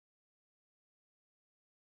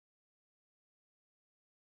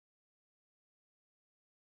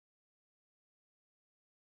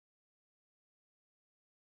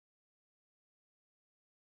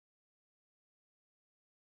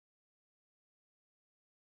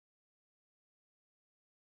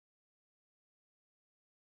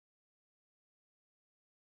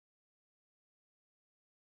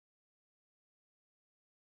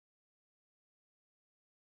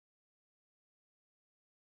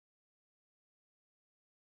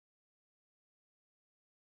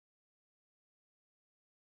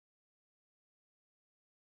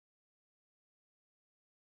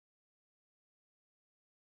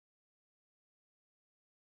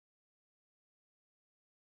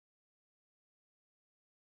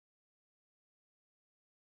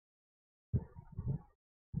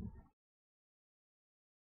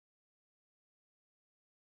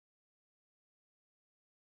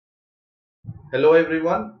Hello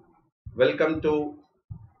everyone, welcome to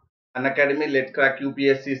Unacademy Let's Crack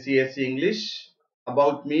UPSC CSE English.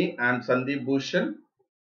 About me, I am Sandeep Bhushan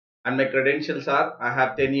and my credentials are I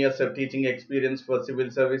have 10 years of teaching experience for civil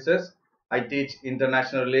services. I teach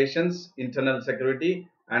international relations, internal security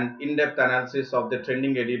and in-depth analysis of the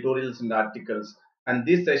trending editorials and articles. And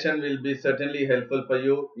this session will be certainly helpful for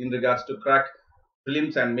you in regards to crack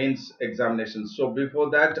prelims and mains examinations. So before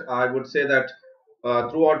that, I would say that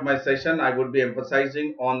throughout my session, I would be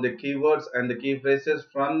emphasizing on the keywords and the key phrases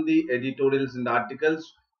from the editorials and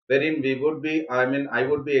articles, wherein I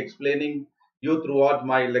would be explaining you throughout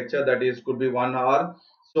my lecture, that is, could be 1 hour.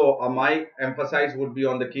 So my emphasis would be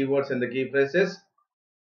on the keywords and the key phrases,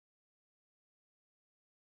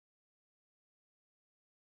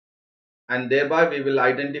 and thereby we will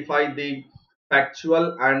identify the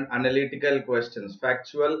factual and analytical questions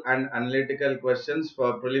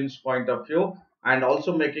for prelims point of view, and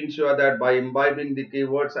also making sure that by imbibing the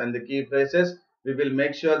keywords and the key phrases, we will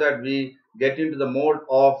make sure that we get into the mode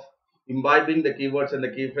of imbibing the keywords and the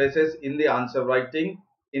key phrases in the answer writing,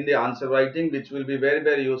 which will be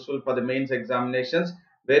very useful for the mains examinations,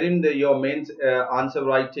 wherein your mains answer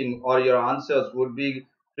writing or your answers would be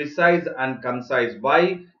precise and concise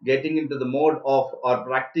by getting into the mode of or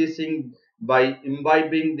practicing by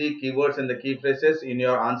imbibing the keywords and the key phrases in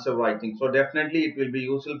your answer writing. So definitely it will be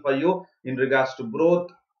useful for you in regards to both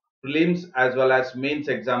prelims as well as mains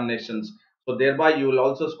examinations. So thereby you will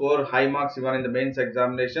also score high marks even in the mains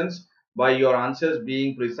examinations by your answers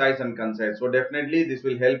being precise and concise. So definitely this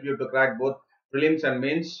will help you to crack both prelims and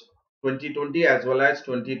mains 2020 as well as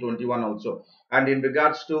 2021 also. And in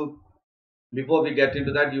regards to, before we get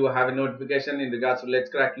into that, you have a notification in regards to Let's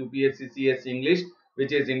Crack UPSC CS English,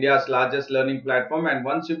 which is India's largest learning platform. And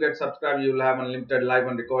once you get subscribed, you will have unlimited live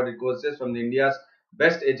and recorded courses from the India's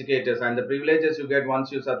best educators. And the privileges you get once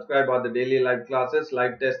you subscribe are the daily live classes,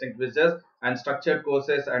 live testing quizzes, and structured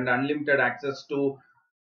courses, and unlimited access to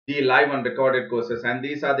the live and recorded courses. And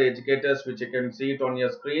these are the educators which you can see it on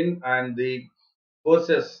your screen, and the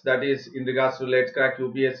courses, that is in regards to Let's Crack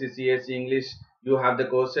UPSC CSE English, you have the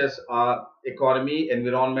courses economy,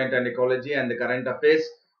 environment and ecology, and the current affairs,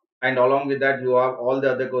 and along with that you have all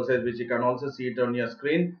the other courses which you can also see it on your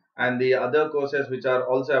screen. And the other courses which are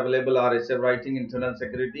also available are essay writing, internal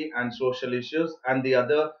security and social issues, and the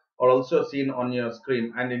other are also seen on your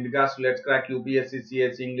screen. And in regards to Let's Crack UPSC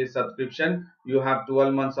CSE English subscription, you have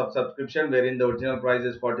 12 months of subscription, wherein the original price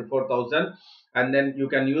is 44,000, and then you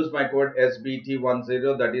can use my code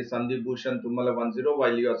SBT10, that is Sandeep Bhushan Thummala 10,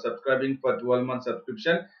 while you are subscribing for 12 month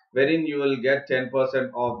subscription, wherein you will get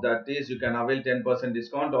 10% off. That is, you can avail 10%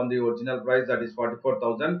 discount on the original price, that is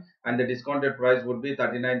 44,000, and the discounted price would be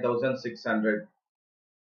 39,600.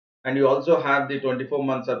 And you also have the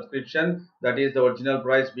 24-month subscription, that is the original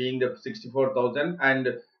price being the 64,000, and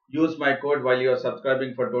use my code while you are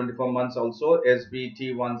subscribing for 24 months also,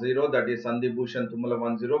 SBT10, that is Sandeep Bhushan Thummala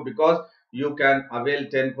 10, because you can avail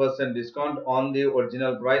 10% discount on the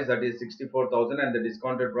original price, that is 64,000, and the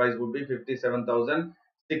discounted price would be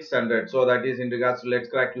 57,600. So that is in regards to Let's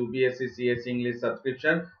Crack UPSC CS English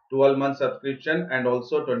subscription, 12-month subscription and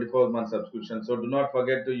also 24-month subscription. So do not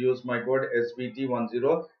forget to use my code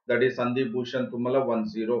SBT10, that is Sandeep Bhushan Thummala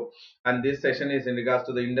 10. And this session is in regards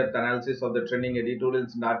to the in-depth analysis of the trending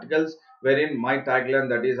editorials and articles, wherein my tagline,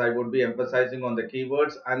 that is, I would be emphasizing on the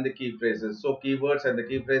keywords and the key phrases. So keywords and the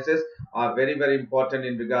key phrases are very important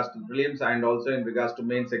in regards to prelims and also in regards to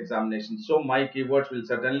mains examinations. So my keywords will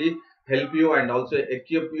certainly help you and also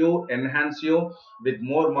equip you, enhance you with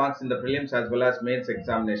more marks in the prelims as well as mains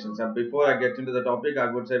examinations. And before I get into the topic, I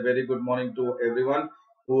would say very good morning to everyone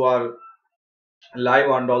who are live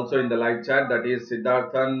and also in the live chat, that is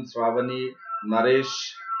Siddharthan, Sravani,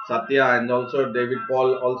 Naresh, Satya and also David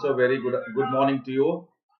Paul. Also very good morning to you.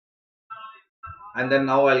 And then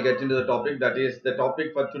now I'll get into the topic. That is, the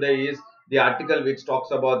topic for today is the article which talks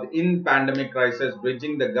about in pandemic crisis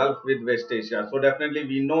bridging the Gulf with West Asia. So definitely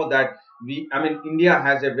we know that India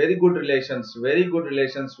has a very good relations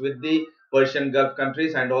with the Persian Gulf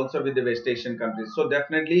countries and also with the West Asian countries. So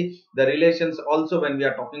definitely the relations also, when we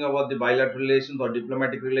are talking about the bilateral relations or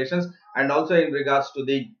diplomatic relations, and also in regards to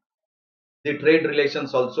the trade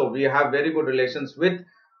relations also, we have very good relations with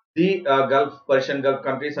the Persian Gulf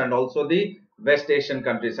countries and also the West Asian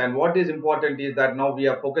countries. And what is important is that now we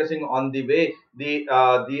are focusing on the way the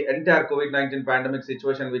entire COVID-19 pandemic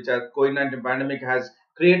situation, which COVID-19 pandemic has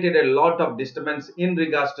created a lot of disturbance in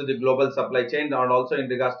regards to the global supply chain and also in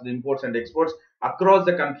regards to the imports and exports across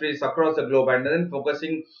the countries, across the globe, and then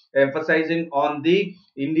emphasizing on the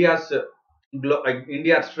India's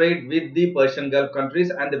trade with the Persian Gulf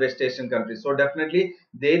countries and the West Asian countries. So definitely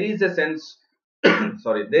there is a sense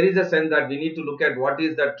sorry, there is a sense that we need to look at what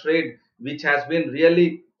is the trade which has been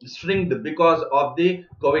really shrinked because of the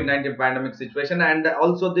COVID-19 pandemic situation, and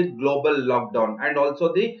also the global lockdown, and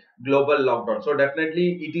also the global lockdown. So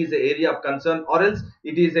definitely it is an area of concern, or else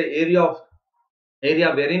it is an area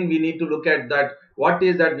wherein we need to look at that what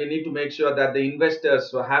is that we need to make sure that the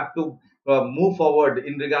investors have to move forward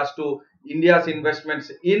in regards to India's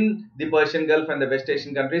investments in the Persian Gulf and the West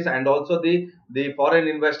Asian countries, and also the foreign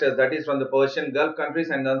investors, that is from the Persian Gulf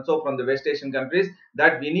countries and also from the West Asian countries,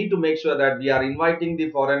 that we need to make sure that we are inviting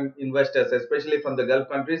the foreign investors, especially from the Gulf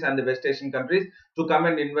countries and the West Asian countries, to come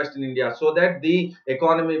and invest in India, so that the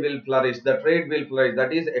economy will flourish, the trade will flourish,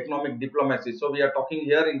 that is economic diplomacy. So we are talking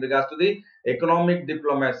here in regards to the economic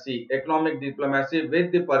diplomacy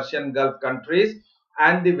with the Persian Gulf countries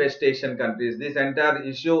and the West Asian countries. This entire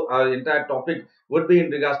issue, entire topic would be in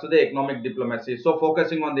regards to the economic diplomacy. So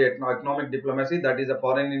focusing on the economic diplomacy, that is the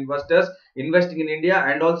foreign investors investing in India,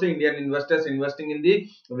 and also Indian investors investing in the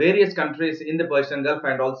various countries in the Persian Gulf,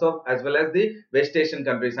 and also as well as the West Asian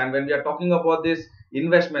countries. And when we are talking about this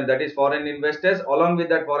investment, that is foreign investors, along with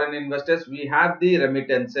that foreign investors, we have the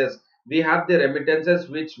remittances. We have the remittances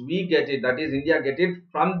which we get it, that is India get it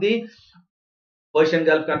from the Persian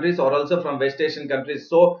Gulf countries or also from West Asian countries.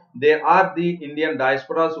 So there are the Indian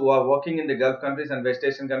diasporas who are working in the Gulf countries and West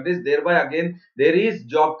Asian countries. Thereby again there is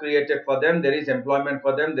job created for them, there is employment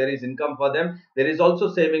for them, there is income for them, there is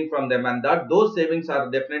also saving from them, and that those savings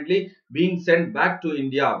are definitely being sent back to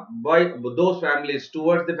India by those families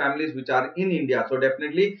towards the families which are in India. So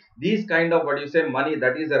definitely these kind of what you say money,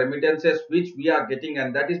 that is the remittances which we are getting,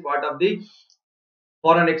 and that is part of the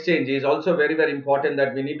foreign exchange is also very very important,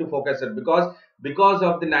 that we need to focus it, because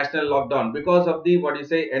of the national lockdown, because of the what you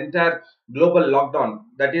say entire global lockdown,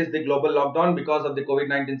 that is the global lockdown, because of the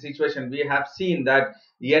COVID-19 situation, we have seen that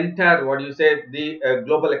the entire what you say the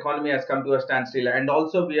global economy has come to a standstill. And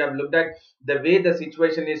also we have looked at the way the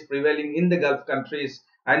situation is prevailing in the Gulf countries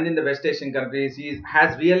and in the West Asian countries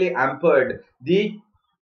has really hampered the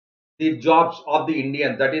jobs of the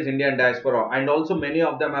Indians, that is Indian diaspora, and also many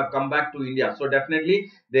of them have come back to India. So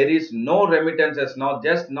definitely there is no remittances now,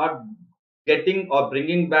 just not getting or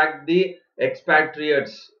bringing back the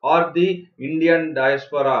expatriates or the Indian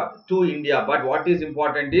diaspora to India. But what is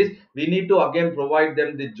important is we need to again provide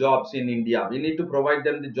them the jobs in India. We need to provide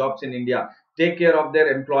them the jobs in India, take care of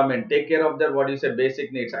their employment, take care of their what you say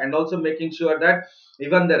basic needs, and also making sure that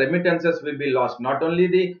even the remittances will be lost. Not only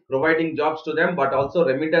the providing jobs to them, but also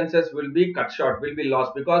remittances will be cut short, will be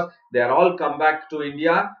lost, because they are all come back to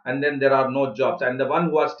India and then there are no jobs. And the one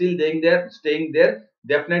who are still staying there,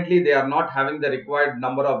 definitely they are not having the required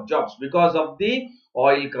number of jobs because of the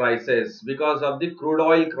oil crisis, because of the crude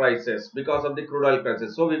oil crisis, because of the crude oil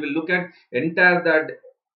crisis. So we will look at entire that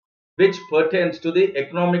which pertains to the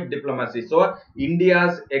economic diplomacy. So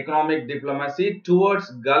India's economic diplomacy towards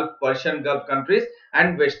Gulf, Persian Gulf countries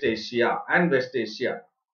and West Asia.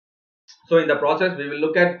 So in the process, we will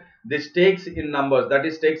look at the stakes in numbers. That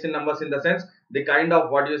is stakes in numbers in the sense the kind of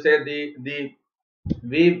what you say the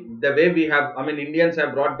way we have. I mean, Indians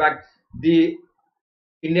have brought back the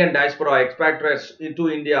Indian diaspora expatriates into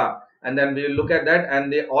India, and then we will look at that,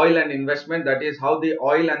 and the oil and investment, that is how the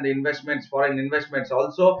oil and the investments, foreign investments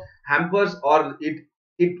also hampers, or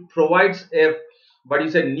it provides a but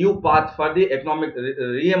is a new path for the economic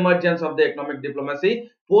re-emergence of the economic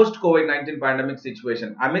diplomacy post COVID-19 pandemic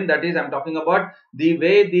situation. I mean, that is I'm talking about the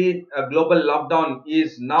way the global lockdown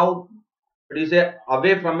is now what do you say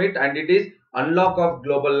away from it, and it is unlock of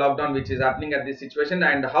global lockdown which is happening at this situation,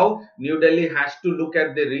 and how New Delhi has to look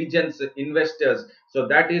at the region's investors. So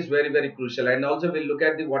that is very very crucial. And also we'll look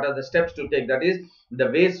at the what are the steps to take, that is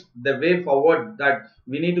the way forward, that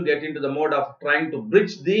we need to get into the mode of trying to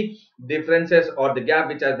bridge the differences or the gap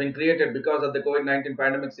which has been created because of the COVID-19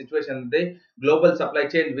 pandemic situation, the global supply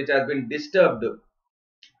chain which has been disturbed,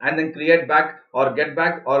 and then create back or get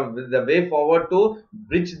back, or the way forward to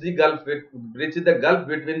bridge the gulf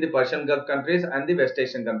between the Persian Gulf countries and the West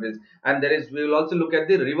Asian countries. And there is we will also look at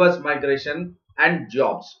the reverse migration and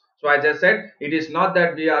jobs. So as I said, it is not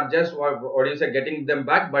that we are just what do you say getting them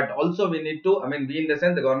back, but also we need to, I mean, we in the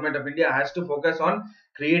sense the government of India has to focus on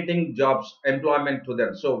creating jobs, employment to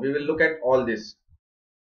them. So we will look at all this.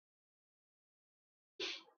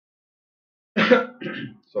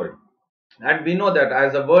 Sorry. And we know that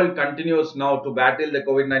as the world continues now to battle the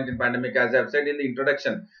COVID-19 pandemic, as I've said in the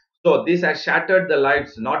introduction, so this has shattered the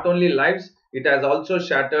lives, not only lives, it has also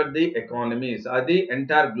shattered the economies, the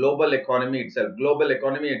entire global economy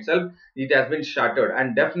itself, it has been shattered.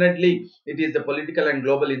 And definitely it is the political and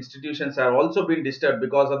global institutions have also been disturbed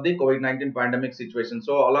because of the COVID-19 pandemic situation.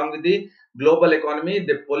 So along with the global economy,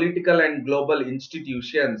 the political and global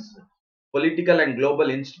institutions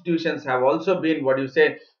have also been, what you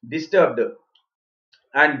say, disturbed.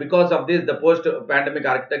 And because of this, the post pandemic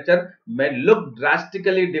architecture may look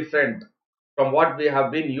drastically different from what we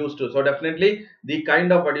have been used to. So definitely the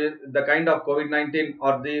kind of the kind of COVID-19,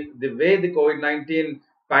 or the way the COVID-19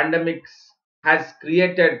 pandemics has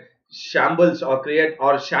created shambles, or create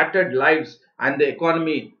or shattered lives and the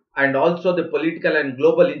economy, and also the political and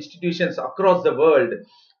global institutions across the world,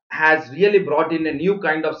 has really brought in a new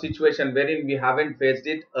kind of situation wherein we haven't faced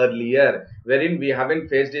it earlier,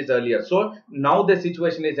 so now the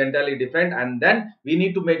situation is entirely different. And then we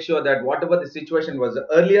need to make sure that whatever the situation was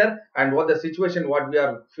earlier, and what the situation what we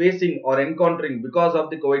are facing or encountering because of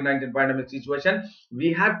the COVID-19 pandemic situation,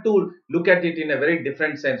 we have to look at it in a very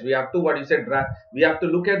different sense. We have to, what you said, we have to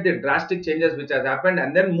look at the drastic changes which has happened,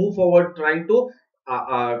 and then move forward trying to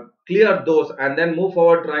clear those, and then move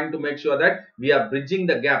forward trying to make sure that we are bridging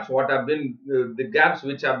the gaps what have been the gaps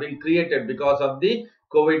which have been created because of the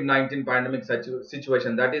COVID-19 pandemic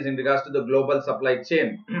situation, that is in regards to the global supply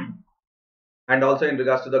chain and also in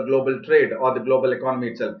regards to the global trade or the global economy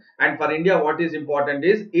itself. And for India, what is important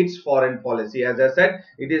is its foreign policy. As I said,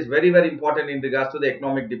 it is very, very important in regards to the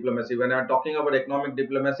economic diplomacy. When I'm talking about economic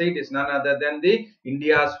diplomacy, it is none other than the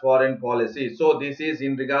India's foreign policy. So this is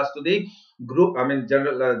in regards to the group,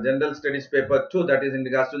 general studies paper 2, that is in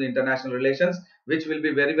regards to the international relations, which will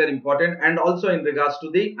be very, very important. And also in regards to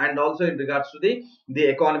the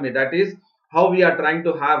economy, that is how we are trying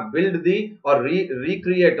to have build the or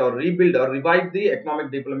recreate or rebuild or revive the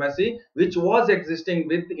economic diplomacy which was existing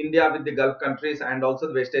with India, with the Gulf countries and also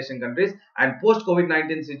the West Asian countries. And post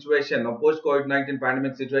COVID-19 situation or post COVID-19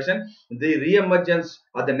 pandemic situation, the re-emergence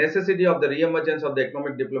or the necessity of the re-emergence of the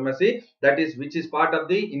economic diplomacy, that is which is part of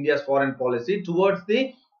the India's foreign policy towards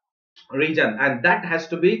the region, and that has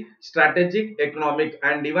to be strategic, economic,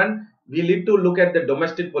 and even we need to look at the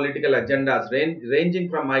domestic political agendas ranging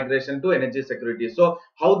from migration to energy security. So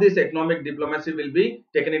how this economic diplomacy will be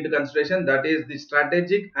taken into consideration, that is the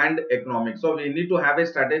strategic and economic. So we need to have a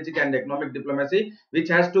strategic and economic diplomacy which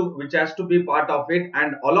has to be part of it.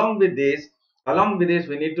 And along with this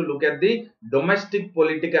we need to look at the domestic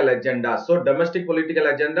political agenda. So domestic political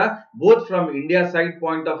agenda, both from India side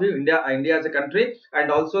point of view, India as a country,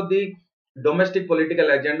 and also the domestic political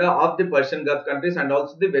agenda of the Persian Gulf countries and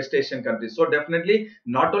also the West Asian countries. So definitely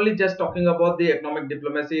not only just talking about the economic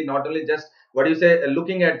diplomacy, not only just, what do you say,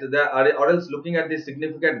 looking at the or else looking at the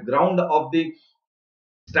significant ground of the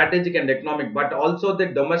strategic and economic, but also the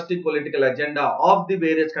domestic political agenda of the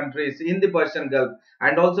various countries in the Persian Gulf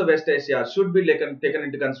and also West Asia should be taken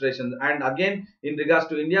into consideration. And again, in regards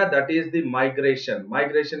to India, that is the migration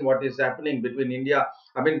what is happening between India,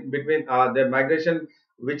 between the migration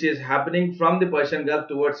which is happening from the Persian Gulf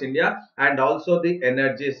towards India, and also the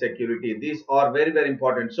energy security. These are very, very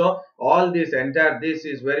important. So all this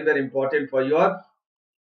is very, very important for your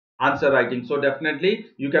answer writing. So definitely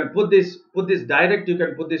you can put this direct, you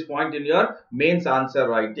can put this point in your mains answer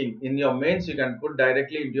writing. In your mains you can put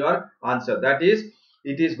directly into your answer, that is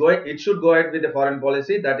it should go ahead with the foreign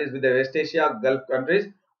policy, that is with the West Asia Gulf countries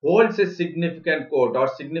holds a significant court or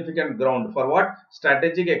significant ground for what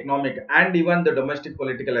strategic, economic, and even the domestic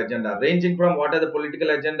political agenda, ranging from what are the political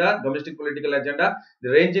agenda, domestic political agenda,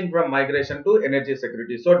 ranging from migration to energy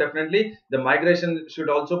security. So definitely the migration should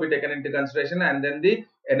also be taken into consideration, and then the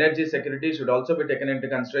energy security should also be taken into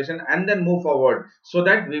consideration, and then move forward so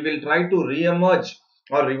that we will try to re-emerge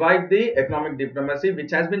or revive the economic diplomacy which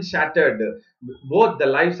has been shattered both the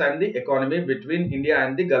lives and the economy between India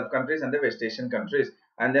and the Gulf countries and the West Asian countries.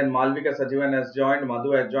 And then Malvika Sajivan has joined,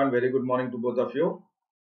 Madhu has joined. Very good morning to both of you.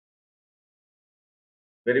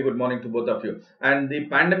 Very good morning to both of you. And the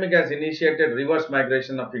pandemic has initiated reverse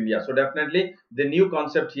migration of India. So definitely the new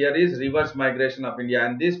concept here is reverse migration of India.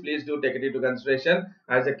 And this, please do take it into consideration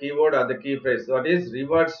as a keyword or the key phrase. So it is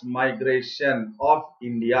reverse migration of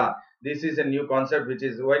India. This is a new concept which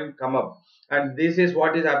is going to come up. And this is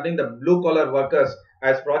what is happening. The blue collar workers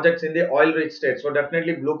as projects in the oil rich states. So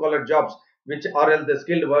definitely blue collar jobs, which are the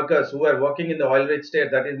skilled workers who are working in the oil rich state,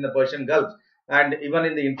 that is in the Persian Gulf, and even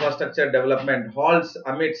in the infrastructure development halts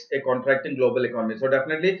amidst a contracting global economy. So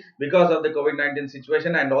definitely because of the COVID-19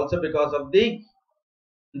 situation and also because of the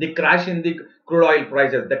the crash in the crude oil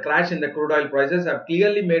prices, the crash in the crude oil prices have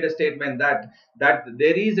clearly made a statement that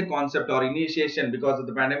there is a concept or initiation because of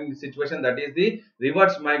the pandemic situation, that is the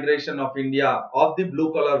reverse migration of India of the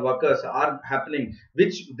blue collar workers are happening,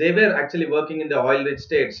 which they were actually working in the oil rich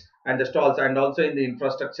states and the stalls and also in the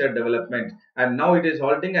infrastructure development, and now it is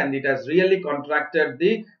halting, and it has really contracted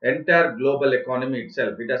the entire global economy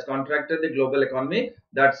itself. It has contracted the global economy,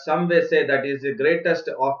 that some may say that is the greatest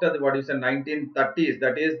after the what is the 1930s,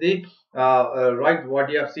 that is the right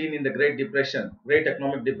what you have seen in the great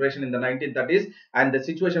economic depression in the 1930s, and the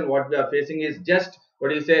situation what we are facing is just what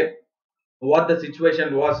do you say what the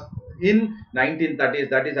situation was in 1930s,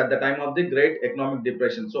 that is at the time of the great economic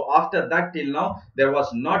depression. So after that till now there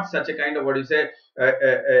was not such a kind of what do you say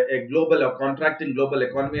a global or contracting global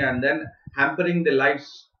economy and then hampering the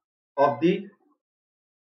lives of the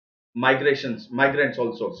migrants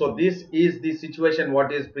also. So this is the situation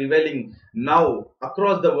what is prevailing now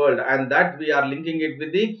across the world, and that we are linking it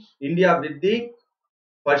with the India with the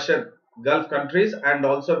Persian Gulf countries and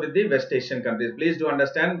also with the West Asian countries. Please do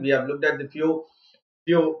understand, we have looked at the few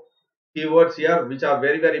keywords here which are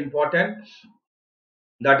very important,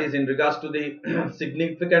 that is in regards to the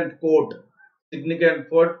significant quote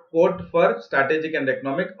for strategic and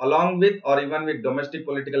economic along with or even with domestic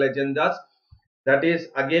political agendas, that is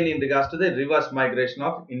again in regards to the reverse migration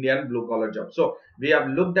of Indian blue collar jobs. So we have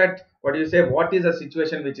looked at what do you say what is a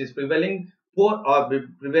situation which is prevailing for or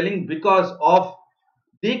prevailing because of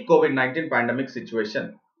the COVID-19 pandemic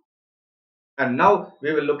situation. And now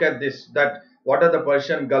we will look at this, that what are the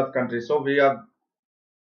Persian Gulf countries. So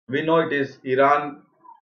we know it is Iran,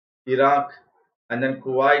 Iraq, and then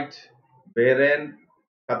Kuwait, Bahrain,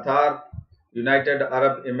 Qatar, United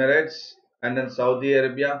Arab Emirates, and then Saudi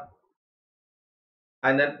Arabia,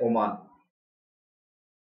 and then Oman.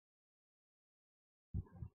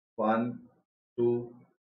 1, 2,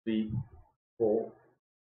 3, 4,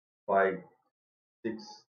 5,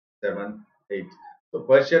 6, 7, 8. So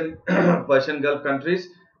Persian Persian Gulf countries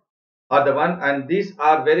are the one, and these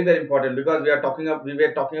are very important because we were talking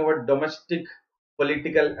about domestic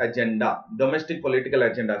political agenda.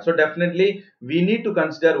 So definitely we need to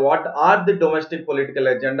consider what are the domestic political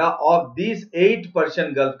agenda of these 8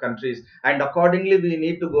 Gulf countries, and accordingly we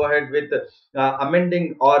need to go ahead with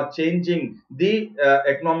amending or changing the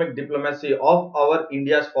economic diplomacy of our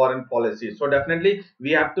India's foreign policy. So definitely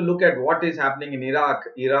we have to look at what is happening in Iraq,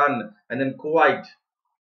 Iran, and then Kuwait,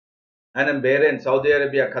 and then Bahrain, Saudi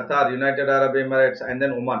Arabia, Qatar, United Arab Emirates, and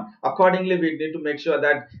then Oman. Accordingly, we need to make sure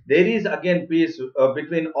that there is again peace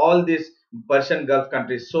between all these Persian Gulf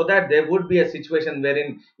countries, so that there would be a situation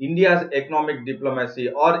wherein India's economic diplomacy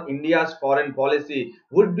or India's foreign policy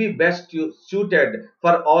would be best suited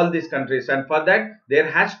for all these countries. And for that,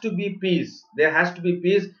 there has to be peace. There has to be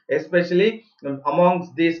peace, especially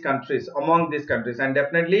amongst these countries, and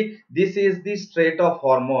definitely this is the Strait of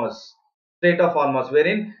Hormuz,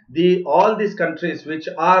 wherein the all these countries which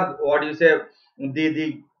are what you say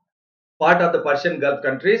the part of the Persian Gulf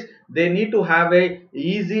countries, they need to have a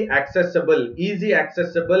easy accessible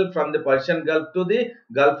from the Persian Gulf to the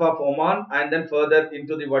Gulf of Oman, and then further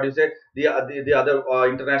into the what you say the other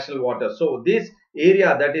international waters. So this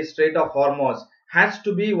area, that is Strait of Hormuz, has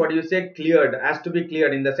to be what you say cleared,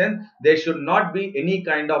 in the sense there should not be any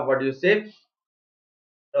kind of what you say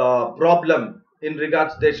problem in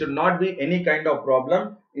regards, there should not be any kind of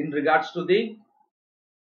problem in regards to the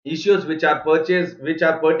issues which are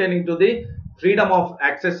pertaining to the freedom of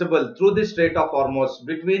accessible through the Strait of Hormuz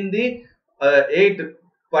between the 8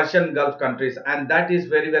 Persian Gulf countries, and that is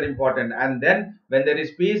very important. And then when there is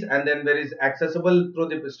peace and then there is accessible through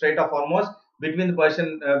the Strait of Hormuz between the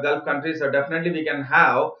Persian Gulf countries, so definitely we can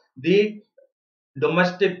have the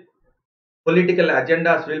domestic political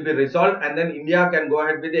agendas will be resolved, and then India can go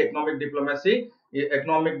ahead with the economic diplomacy,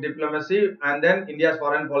 and then India's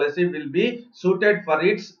foreign policy will be suited for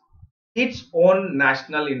its own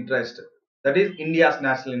national interest, that is India's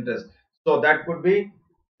national interest. So that could be,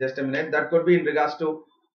 just a minute, that could be in regards to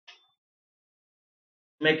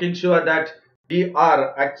making sure that we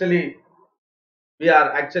are actually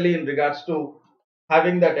in regards to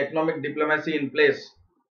having that economic diplomacy in place,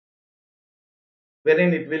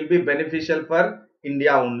 wherein it will be beneficial for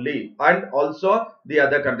India only and also the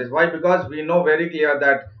other countries. Why? Because we know very clear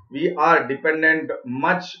that we are dependent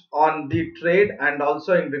much on the trade and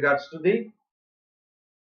also in regards to the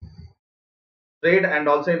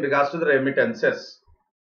remittances.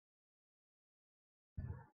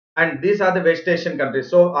 And these are the West Asian countries.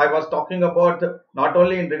 So I was talking about not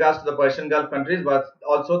only in regards to the Persian Gulf countries, but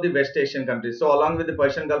also the West Asian countries. So along with the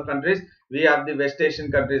Persian Gulf countries, we have the West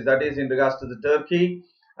Asian countries, that is in regards to the Turkey,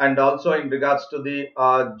 and also in regards to the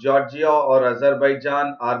Georgia or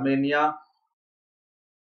Azerbaijan, Armenia,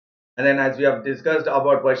 and then as we have discussed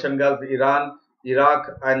about Persian Gulf, Iran, Iraq,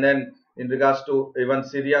 and then in regards to even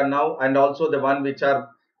Syria now, and also the one which are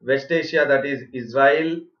West Asia, that is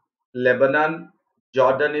Israel, Lebanon,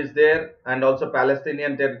 Jordan is there, and also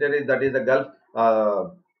Palestinian territories, that is the Gulf,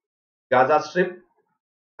 Gaza Strip,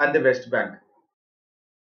 and the West Bank.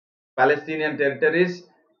 Palestinian territories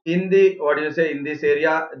in the, what do you say, in this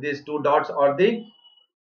area, these two dots are the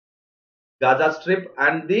Gaza Strip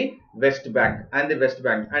and the West Bank, and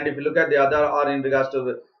if you look at the other are in regards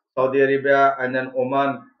to Saudi Arabia, and then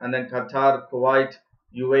Oman, and then Qatar, Kuwait,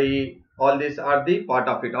 UAE, all these are the part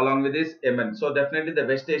of it, along with this Yemen. So definitely the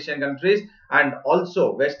West Asian countries, and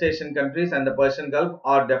also West Asian countries and the Persian Gulf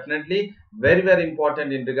are definitely very, very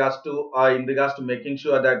important in regards to making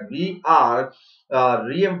sure that we are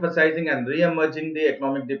re-emphasizing and re-emerging the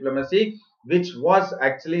economic diplomacy which was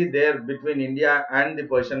actually there between India and the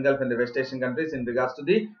Persian Gulf and the West Asian countries in regards to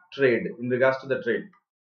the trade,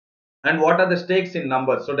 And what are the stakes in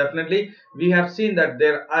numbers? So definitely we have seen that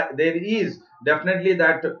there is definitely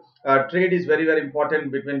that trade is very, very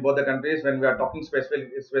important between both the countries when we are talking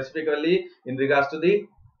specifically in regards to the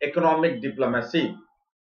economic diplomacy.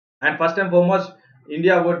 And first and foremost,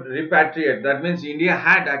 India would repatriate. That means India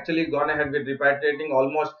had actually gone ahead with repatriating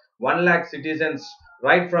almost 1 lakh citizens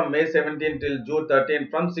right from May 17 till June 13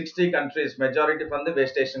 from 60 countries, majority from the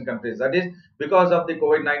West Asian countries. That is because of the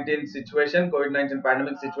COVID-19 situation, COVID-19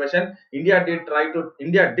 pandemic situation. India did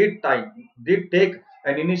take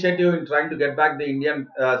an initiative in trying to get back the Indian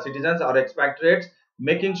citizens or expatriates,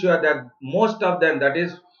 making sure that most of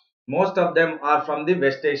them are from the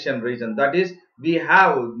West Asian region. That is, we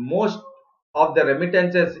have most of the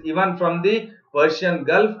remittances even from the Persian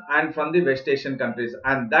Gulf and from the West Asian countries,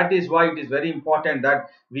 and that is why it is very important that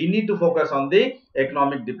we need to focus on the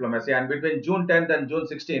economic diplomacy. And between June 10th and June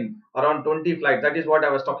 16th, around 20 flights, that is what I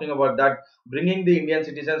was talking about, that bringing the Indian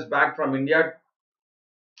citizens back from India,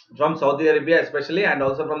 from Saudi Arabia especially, and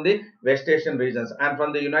also from the West Asian regions, and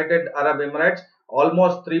from the United Arab Emirates.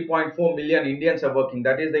 Almost 3.4 million Indians are working.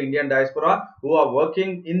 That is the Indian diaspora who are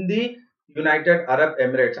working in the United Arab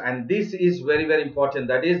Emirates, and this is very, very important.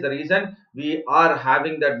 That is the reason we are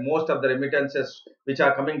having that most of the remittances which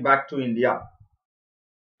are coming back to India,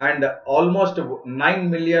 and almost 9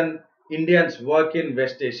 million Indians work in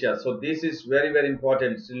West Asia. So this is very, very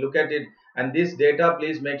important. So look at it, and this data,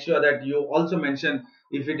 please make sure that you also mention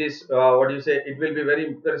if it is what do you say, it will be very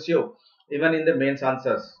impressive even in the mains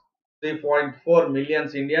answers. 3.4 million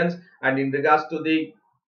Indians, and in regards to the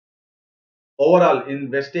overall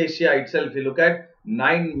in West Asia itself, you look at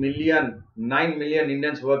 9 million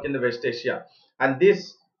Indians work in the West Asia, and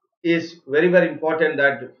this is very, very important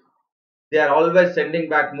that they are always sending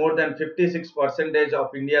back more than 56%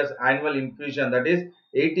 of India's annual infusion, that is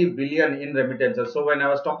 80 billion in remittances. So when I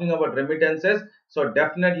was talking about remittances, so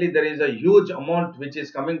definitely there is a huge amount which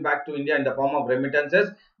is coming back to India in the form of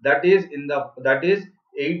remittances. That is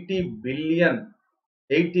 80 billion,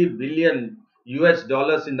 80 billion US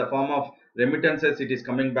dollars in the form of remittances. It is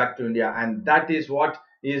coming back to India, and that is what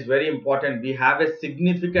is very important. We have a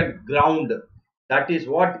significant ground. That is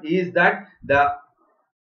what is that the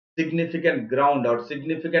significant ground or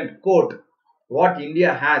significant court what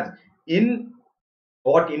India has in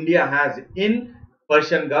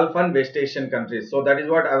Persian Gulf and West Asian countries. So that is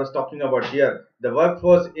what I was talking about here. The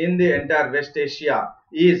workforce in the entire West Asia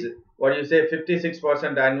is, what you say,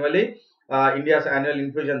 56% annually. India's annual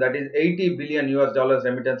infusion, that is 80 billion US dollars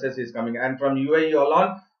remittances is coming, and from UAE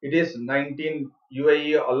alone it is 19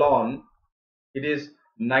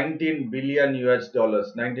 billion US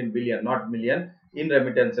dollars, 19 billion, not million, in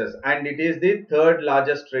remittances, and it is the third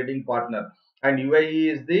largest trading partner. And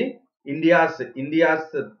UAE is the India's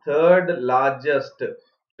third largest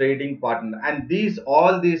trading partner. And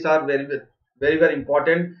all these are very, very, very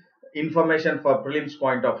important information for prelims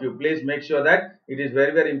point of view. Please make sure that it is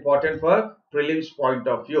very, very important for prelims point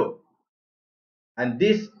of view. And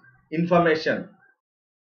this information,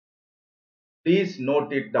 please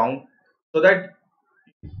note it down, so that,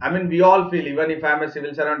 I mean, we all feel, even if I'm a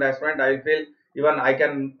civil servant aspirant, I feel even I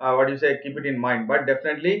can, what do you say, keep it in mind. But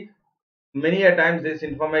definitely, many a times this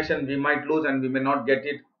information we might lose and we may not get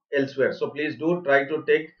it elsewhere. So please do try to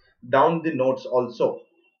take down the notes also.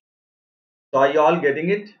 So are you all getting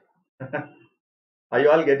it? Are you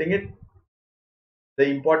all getting it? The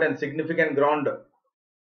important, significant ground.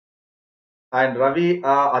 And Ravi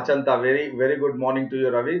Achanta, very, very good morning to you,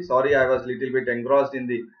 Ravi. Sorry, I was little bit engrossed in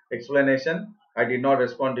the explanation. I did not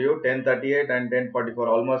respond to you. 10:38 and 10:44,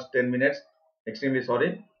 almost 10 minutes. Extremely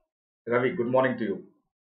sorry. Ravi, good morning to you.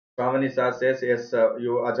 Shravani sir says yes.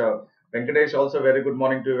 You, Acha. Venkatesh also very good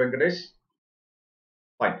morning to you, Venkatesh.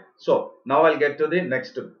 Fine. So now I'll get to the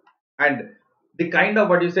next. And the kind of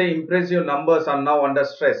what you say impressive numbers are now under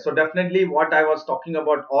stress. So definitely what I was talking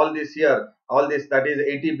about all this year, all this that is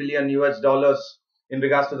 80 billion US dollars in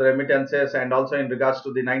regards to the remittances, and also in regards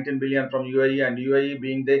to the 19 billion from UAE, and UAE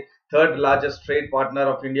being the third largest trade partner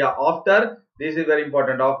of India after, this is very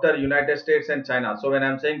important, after United States and China. So when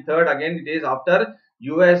I'm saying third, again it is after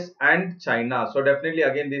US and China. So definitely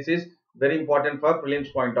again this is very important for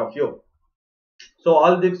prelims point of view. So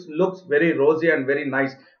all this looks very rosy and very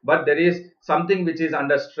nice, but there is something which is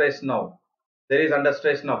under stress now. There is under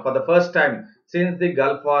stress now for the first time since the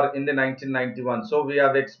Gulf War in the 1991. So we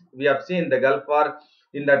have seen the Gulf War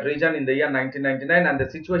in that region in the year 1999, and the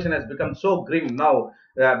situation has become so grim now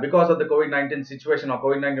because of the COVID-19 situation or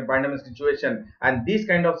COVID-19 pandemic situation. And this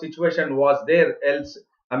kind of situation was there else.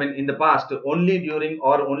 I mean, in the past, only during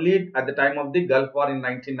or only at the time of the Gulf War in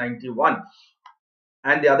 1991,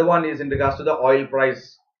 and the other one is in regards to the oil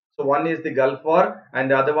price. So one is the Gulf War and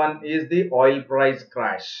the other one is the oil price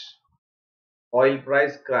crash. Oil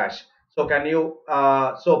price crash. So can you,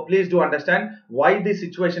 so please do understand why the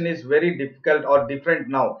situation is very difficult or different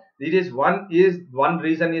now. It is one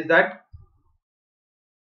reason is that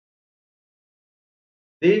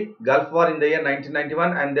the Gulf War in the year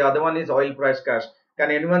 1991, and the other one is oil price crash. Can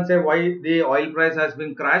anyone say why the oil price has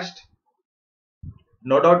been crashed?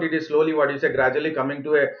 No doubt it is slowly, what you say, gradually coming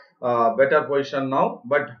to a better position now,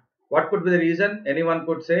 but what could be the reason? Anyone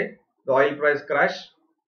could say the oil price crash?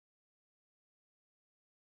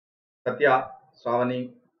 Satya,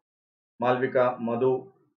 Sravani, Malvika, Madhu,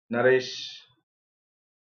 Naresh.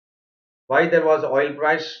 Why there was oil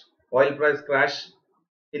price crash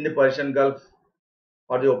in the Persian Gulf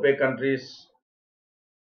or the OPEC countries?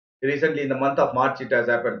 Recently in the month of March it has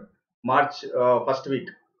happened. March first week.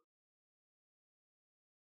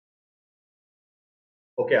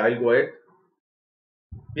 Okay, I'll go ahead.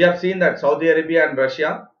 We have seen that Saudi Arabia and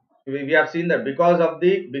Russia, we have seen that because of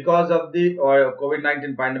the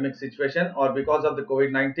COVID-19 pandemic situation, or because of the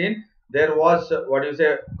COVID-19, there was what do you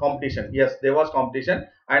say, competition. Yes, there was competition.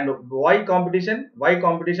 And why competition? Why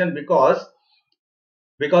competition? Because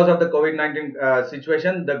of the COVID-19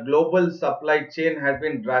 situation, the global supply chain has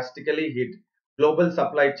been drastically hit. Global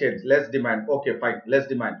supply chains, less demand. Okay, fine, less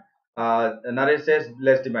demand. Naresh says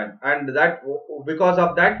less demand, and that because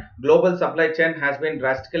of that, global supply chain has been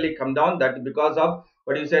drastically come down. That because of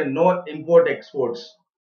what you say, no import exports,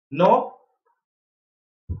 no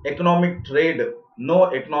economic trade,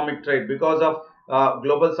 no economic trade because of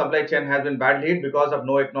global supply chain has been badly hit because of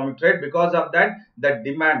no economic trade. Because of that, the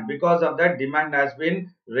demand, because of that, demand has been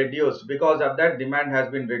reduced. Because of that, demand has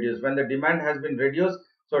been reduced. When the demand has been reduced,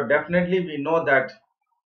 so definitely we know that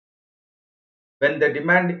when the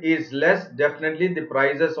demand is less, definitely the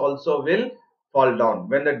prices also will fall down.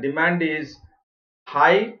 When the demand is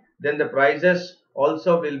high, then the prices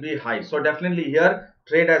also will be high. So definitely here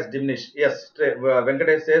trade has diminished. Yes,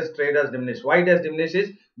 Venkatesh says trade has diminished. Why it has diminished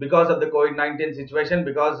is because of the COVID-19 situation.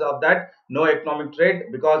 Because of that, no economic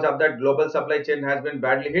trade. Because of that, global supply chain has been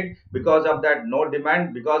badly hit. Because of that, no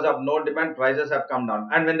demand. Because of no demand, prices have come down.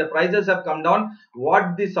 And when the prices have come down,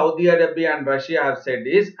 what the Saudi Arabia and Russia have said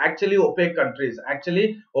is, actually OPEC countries,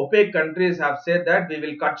 have said that we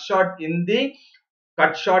will cut short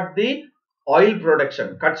the oil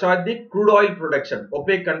production, cut short the crude oil production.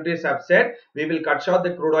 OPEC countries have said we will cut short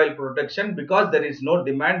the crude oil production because there is no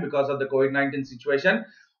demand because of the COVID-19 situation.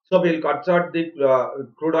 So we will cut short the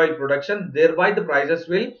crude oil production, thereby the prices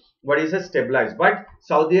will what is it, stabilize. But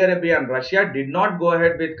Saudi Arabia and Russia did not go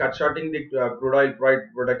ahead with cut shorting the crude oil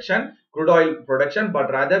production,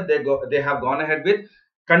 but rather they have gone ahead with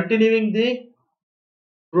continuing the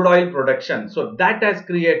crude oil production. So that has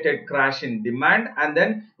created crash in demand, and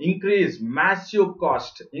then massive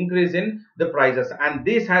cost increase in the prices, and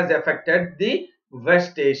this has affected the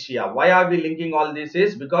West Asia. Why are we linking all this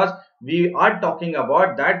is because we are talking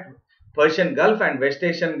about that Persian Gulf and West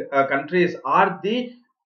Asian countries are the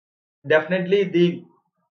definitely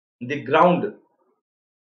the ground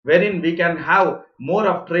wherein we can have more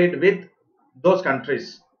of trade with those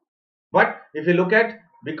countries. But if you look at,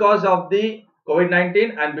 because of the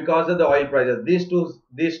COVID-19 and because of the oil prices,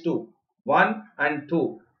 these two, one and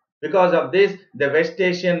two, because of this, the West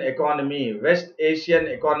Asian economy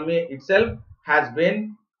itself has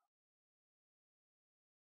been,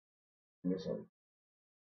 sorry,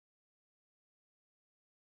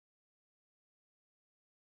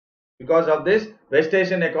 because of this West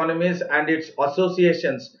Asian economies and its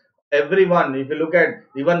associations, everyone, if you look at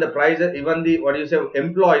even the prices, even the what do you say,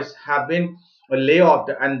 employees have been layoff,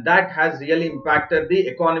 and that has really impacted the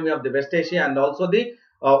economy of the West Asia and also the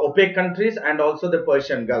OPEC countries and also the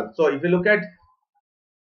Persian Gulf. So if you look at,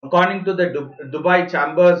 according to the Dubai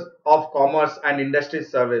Chambers of Commerce and Industry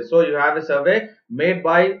survey, so you have a survey made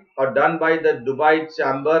by or done by the Dubai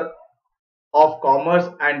Chamber of Commerce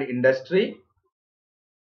and Industry,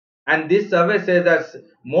 and this survey says that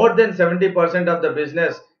more than 70% of the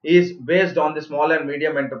business is based on the small and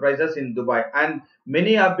medium enterprises in Dubai, and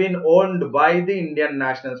many have been owned by the Indian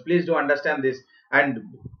nationals. Please do understand this and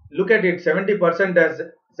look at it. 70% as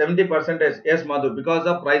 70% as, yes, Madhu, because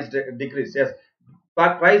of price decrease, yes,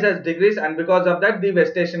 but price has decreased, and because of that the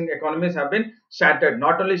West Asian economies have been shattered.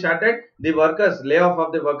 Not only shattered, the workers, layoff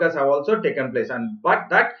of the workers have also taken place, and but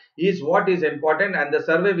that is what is important. And the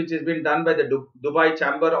survey which has been done by the Dubai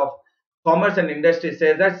Chamber of Commerce and Industry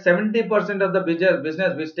says that 70% of the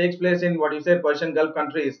business which takes place in what you say Persian Gulf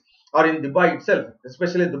countries or in Dubai itself,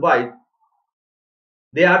 especially Dubai,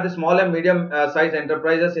 they are the small and medium size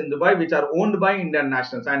enterprises in Dubai which are owned by Indian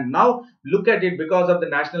nationals. And now look at it, because of the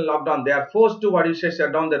national lockdown, they are forced to what you say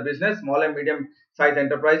shut down their business, small and medium size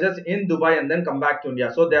enterprises in Dubai, and then come back to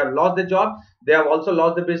India. So they have lost the job, they have also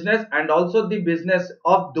lost the business, and also the business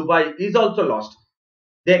of Dubai is also lost.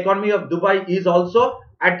 The economy of Dubai is also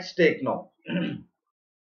at stake now.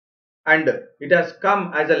 And it has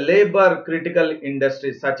come as a labor critical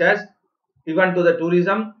industry, such as even to the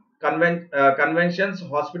tourism, conventions,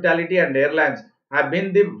 hospitality and airlines have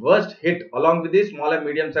been the worst hit, along with the small and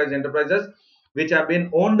medium sized enterprises which have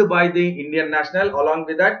been owned by the Indian national. Along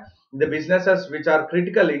with that, the businesses which are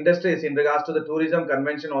critical industries in regards to the tourism,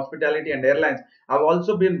 convention, hospitality and airlines have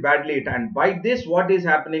also been badly hit. And by this, what is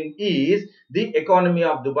happening is the economy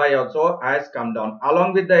of Dubai also has come down.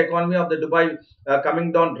 Along with the economy of the Dubai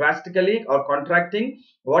coming down drastically or contracting,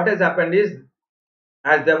 what has happened is,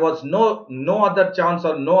 as there was no other chance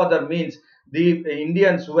or no other means, the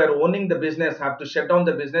Indians who were owning the business have to shut down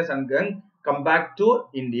the business and then come back to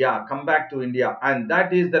India. And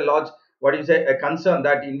that is the large, what you say, a concern,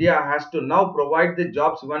 that India has to now provide the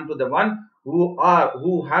jobs even to the one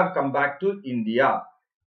who have come back to India.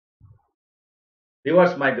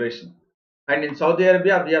 Reverse migration. And in Saudi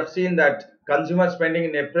Arabia, we have seen that consumer spending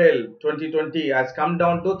in April 2020 has come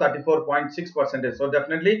down to 34.6%. So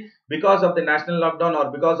definitely, because of the national lockdown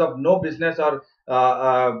or because of no business or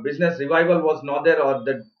business revival was not there, or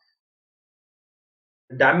the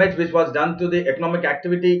damage which was done to the economic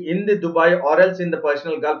activity in the Dubai or else in the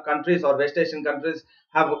Persian Gulf countries or West Asian countries,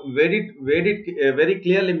 have very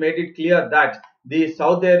clearly made it clear that the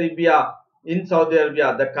Saudi Arabia,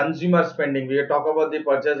 the consumer spending, we talk about the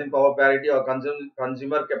purchasing power parity or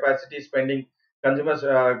consumer capacity spending,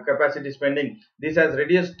 consumer capacity spending, this has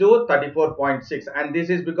reduced to 34.6, and this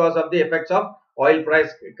is because of the effects of oil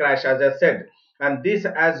price crash, as I said. And this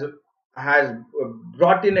has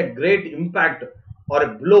brought in a great impact or a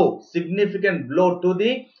blow, significant blow to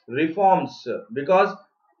the reforms, because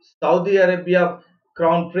Saudi Arabia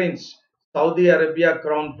Crown Prince, Saudi Arabia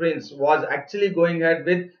Crown Prince was actually going ahead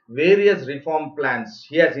with various reform plans.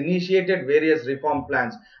 He has initiated various reform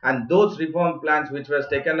plans, and those reform plans which was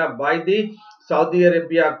taken up by the Saudi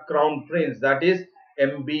Arabia Crown Prince, that is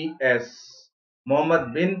MBS,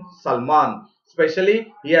 Mohammed bin Salman.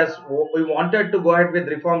 Especially, we wanted to go ahead with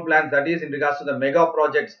reform plans, that is in regards to the mega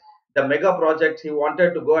projects. The mega project he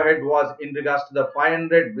wanted to go ahead was in regards to the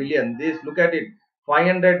 500 billion. This, look at it,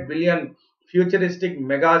 500 billion futuristic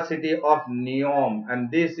mega city of Neom, and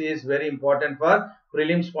this is very important for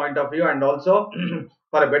prelims point of view, and also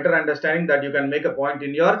for a better understanding that you can make a point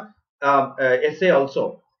in your essay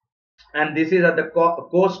also. And this is at the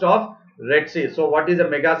coast of Red Sea. So what is a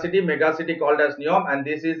mega city? Mega city called as Neom, and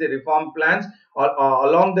this is the reform plans.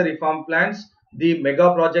 Along the reform plans, the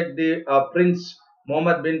mega project, the Prince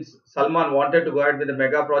Mohammed bin Salman wanted to go ahead with the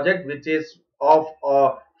mega project, which is of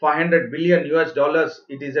 500 billion US dollars.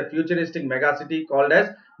 It is a futuristic mega city called as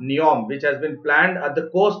Neom, which has been planned at the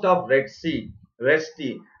coast of Red Sea,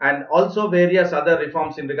 and also various other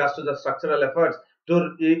reforms in regards to the structural efforts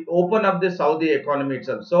to open up the Saudi economy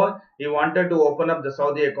itself. So he wanted to open up the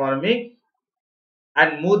Saudi economy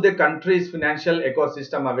and move the country's financial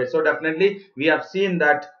ecosystem away. So definitely, we have seen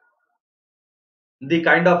that the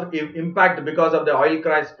kind of impact because of the oil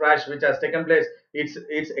price crash which has taken place,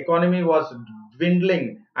 its economy was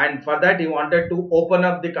dwindling, and for that he wanted to open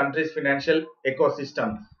up the country's financial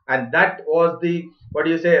ecosystem, and that was the, what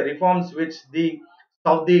do you say, reforms which the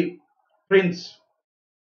Saudi prince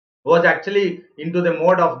was actually into the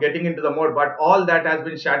mode of getting into the mode, but all that has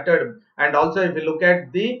been shattered. And also, if you look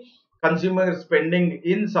at the consumer spending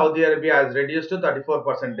in Saudi Arabia has reduced to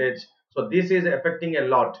 34%. So this is affecting a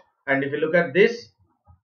lot. And if you look at this,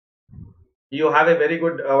 you have a very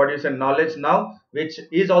good what you say knowledge now, which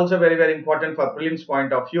is also very very important for prelims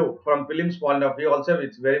point of view. From prelims point of view also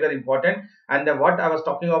it's very very important. And then what I was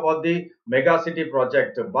talking about, the mega city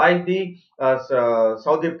project by the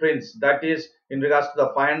Saudi prince, that is in regards to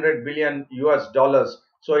the 500 billion US dollars.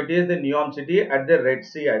 So it is the Neom city at the Red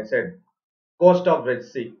Sea, I said, coast of Red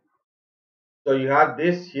Sea. So you have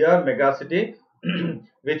this here mega city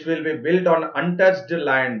which will be built on untouched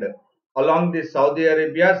land along the Saudi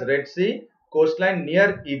Arabia's Red Sea coastline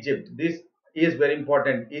near Egypt. This is very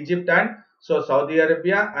important. Egypt and so Saudi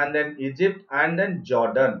Arabia and then Egypt and then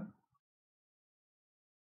Jordan.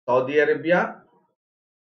 Saudi Arabia,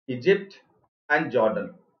 Egypt and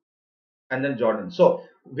Jordan, and then Jordan. So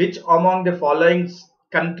which among the following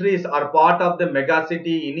countries are part of the mega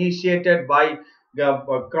city initiated by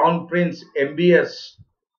Crown Prince MBS,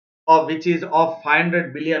 of which is of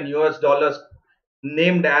 500 billion US dollars,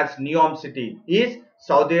 named as Neom city, is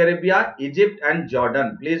Saudi Arabia, Egypt and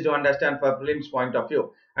Jordan. Please do understand for prelims point of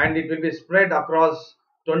view. And it will be spread across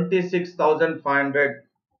 26,500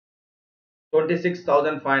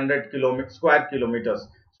 square kilometers.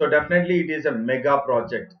 So definitely it is a mega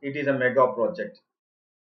project. It is a mega project.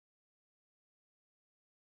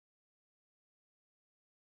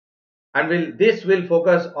 And this will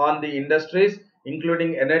focus on the industries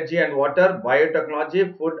including energy and water,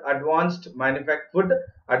 biotechnology, food, advanced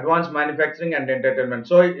manufacturing and entertainment.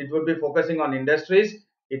 So it would be focusing on industries,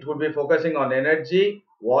 it would be focusing on energy,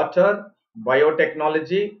 water,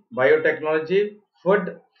 biotechnology,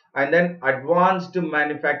 food, and then advanced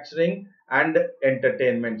manufacturing and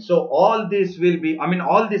entertainment. So all this will be, I mean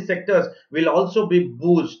all these sectors will also be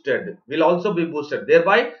boosted,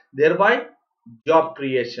 thereby job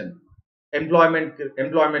creation, employment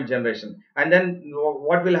generation. And then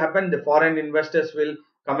what will happen, the foreign investors will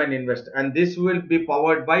come and invest, and this will be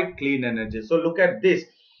powered by clean energy. So look at this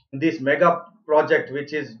mega project,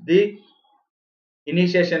 which is the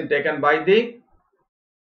initiation taken by the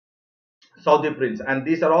Saudi prince, and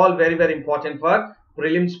these are all very very important for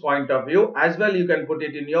prelims point of view as well. You can put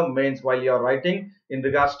it in your mains while you are writing in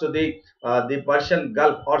regards to the Persian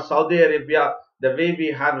Gulf or Saudi Arabia, the way we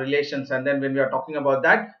have relations, and then when we are talking about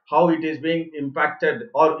that, how it is being impacted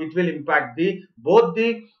or it will impact the both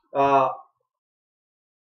the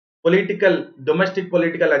domestic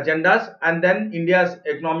political agendas and then India's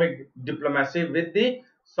economic diplomacy with the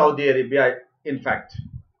Saudi Arabia, in fact.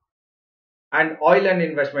 And oil and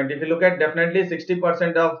investment, if you look at, definitely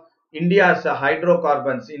 60% of India's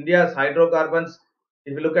hydrocarbons, if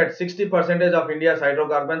you look at 60% of India's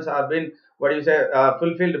hydrocarbons have been, what do you say,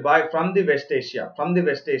 fulfilled by from the West Asia.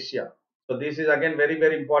 So this is again very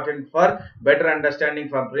very important for better understanding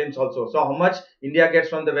from prelims also. So how much India gets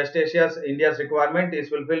from the West Asia's, India's requirement is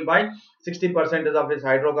fulfilled by 60% of its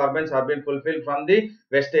hydrocarbons have been fulfilled from the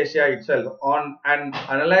West Asia itself. On an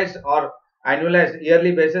analyzed or annualized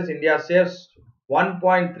yearly basis, India saves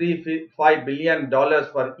 $1.35 billion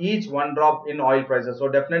for each one drop in oil prices. So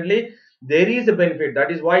definitely there is a benefit.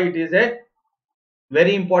 That is why it is a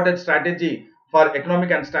very important strategy for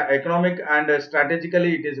economic and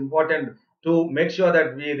strategically it is important to make sure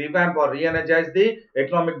that we revamp or re-energize the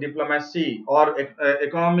economic diplomacy or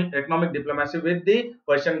economic diplomacy with the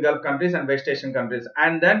Persian Gulf countries and West Asian countries.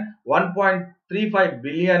 And then 1.35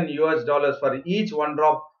 billion US dollars for each one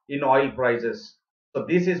drop in oil prices. So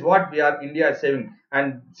this is what India is saving,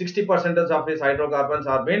 and 60% of its hydrocarbons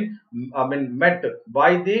are been met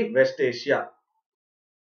by the West Asia.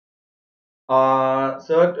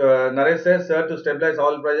 Naresh says, sir, to stabilize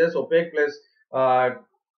oil prices, OPEC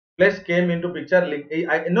plus came into picture.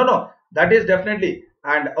 No, that is definitely.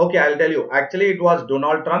 And okay, I'll tell you. Actually, it was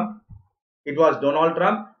Donald Trump. It was Donald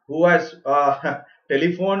Trump who has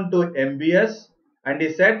telephoned to MBS, and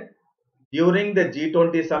he said during the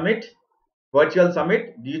G20 summit, virtual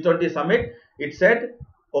summit, G20 summit, it said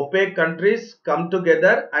OPEC countries come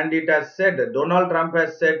together, and it has said, Donald Trump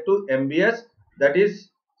has said to MBS, that is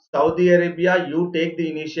Saudi Arabia, you take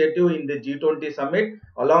the initiative in the G20 summit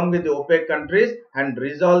along with the OPEC countries and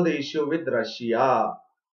resolve the issue with Russia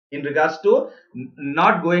in regards to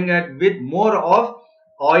not going at with more of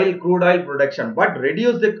crude oil production, but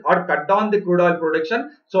reduce the or cut down the crude oil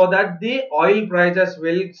production so that the oil prices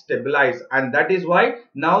will stabilize. And that is why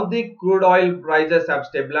now the crude oil prices have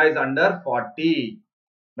stabilized under 40.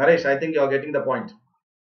 Naresh, I think you are getting the point.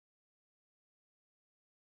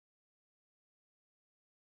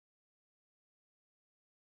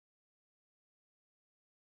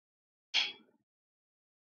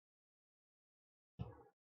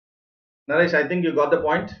 Naresh, I think you got the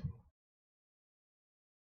point.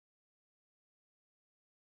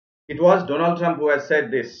 It was Donald Trump who has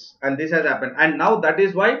said this, and this has happened. And now that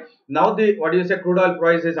is why now the, what do you say, crude oil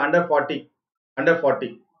price is under 40, under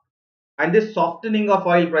 40. And this softening of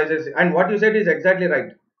oil prices, and what you said is exactly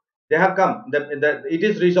right. They have come, it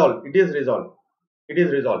is resolved, it is resolved, it is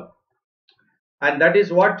resolved. And that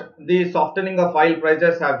is what the softening of oil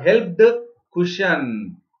prices have helped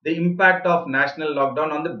cushion the impact of national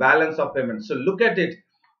lockdown on the balance of payments. So look at it,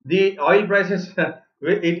 the oil prices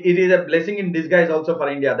it is a blessing in disguise also for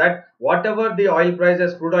India, that whatever the oil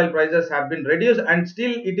prices, crude oil prices have been reduced, and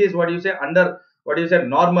still it is, what you say, under, what you say,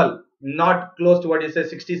 normal, not close to, what you say,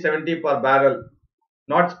 60-70 per barrel,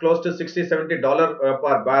 not close to 60-70 dollars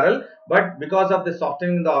per barrel. But because of the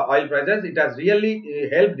softening in the oil prices, it has really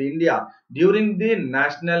helped India during the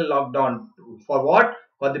national lockdown. For what?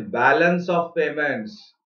 For the balance of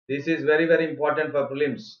payments. This is very, very important for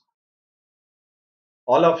prelims.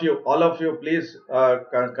 All of you please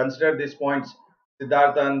consider these points.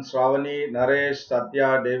 Siddharthan, Shravani, Naresh,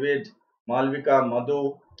 Satya, David, Malvika,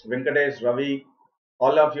 Madhu, Venkatesh, Ravi,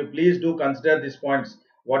 all of you please do consider these points,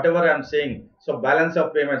 whatever I am saying. So balance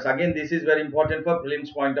of payments, again, this is very important for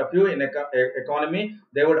prelims point of view. In economy,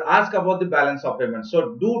 they would ask about the balance of payments,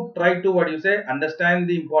 so do try to, what you say, understand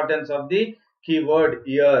the importance of the keyword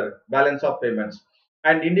here, balance of payments.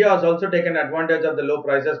 And India has also taken advantage of the low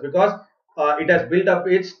prices, because it has built up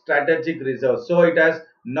its strategic reserves. So it has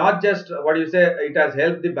not just, what you say, it has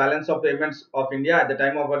helped the balance of payments of India at the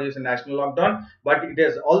time of, what you say, national lockdown, but it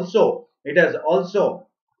has also India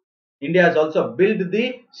has also built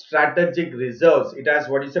the strategic reserves. It has,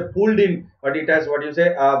 what you say, pulled in, but it has, what you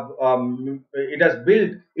say, it has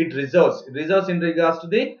built its reserves in regards to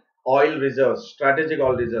the oil reserves, strategic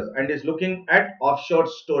oil reserves, and is looking at offshore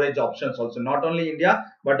storage options also. Not only India,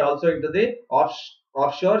 but also into the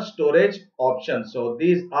offshore storage options. So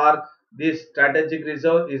these are, this strategic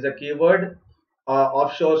reserve is a keyword.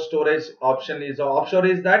 Offshore storage option is, offshore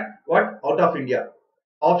is that what, out of India,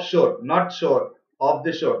 offshore, not shore, off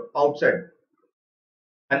the shore, outside.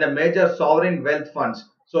 And the major sovereign wealth funds.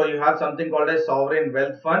 So you have something called as sovereign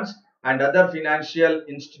wealth funds and other financial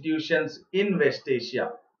institutions in West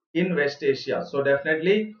Asia. In West Asia. So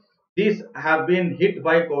definitely these have been hit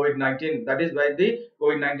by COVID-19. That is by the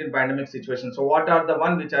COVID-19 pandemic situation. So what are the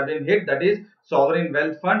one which have been hit? That is sovereign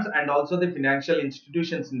wealth funds and also the financial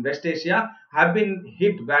institutions in West Asia have been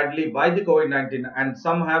hit badly by the COVID-19, and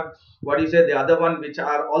some have, what do you say, the other one which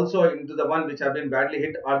are also into the one which have been badly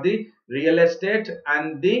hit are the real estate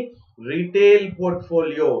and the retail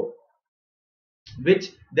portfolio,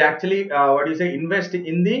 which they actually, what do you say, invest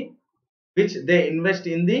in the, which they invest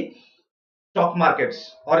in the stock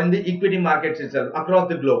markets or in the equity markets itself across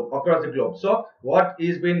the globe. So what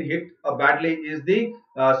is being hit badly is the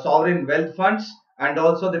sovereign wealth funds and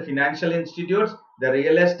also the financial institutes, the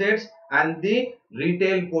real estates and the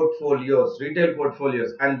retail portfolios.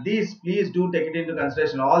 And these, please do take it into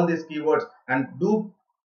consideration, all these keywords, and do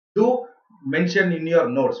mention in your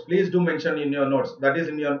notes. Please do mention in your notes, that is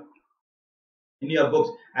in your books.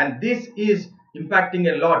 And this is impacting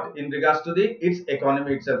a lot in regards to the its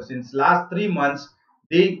economy itself. Since last 3 months,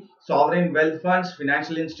 the sovereign wealth funds,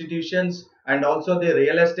 financial institutions and also the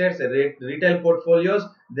real estates, retail portfolios,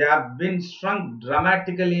 they have been shrunk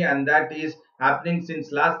dramatically, and that is happening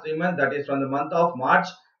since last 3 months, that is from the month of March,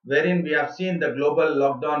 wherein we have seen the global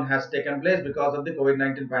lockdown has taken place because of the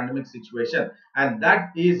COVID-19 pandemic situation, and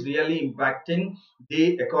that is really impacting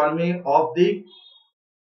the economy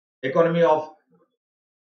of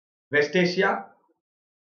West Asia,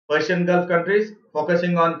 Persian Gulf countries,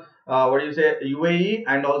 focusing on, what do you say, UAE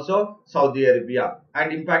and also Saudi Arabia,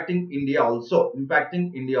 and impacting India also.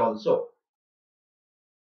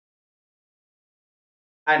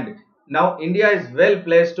 And now India is well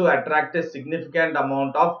placed to attract a significant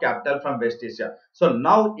amount of capital from West Asia. So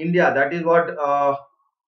now India, that is what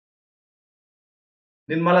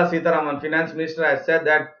Nirmala Sitharaman, finance minister, has said,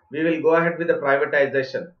 that we will go ahead with the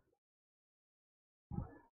privatization.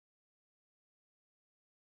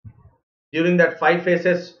 During that 5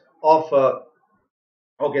 phases of,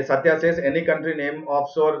 okay, Satya says any country name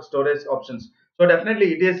offshore storage options. So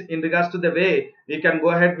definitely it is in regards to the way we can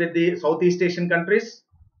go ahead with the Southeast Asian countries,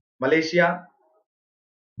 Malaysia,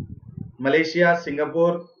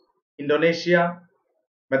 Singapore, Indonesia,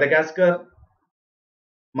 Madagascar,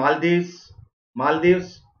 Maldives,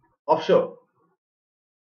 offshore.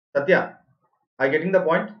 Satya, are you getting the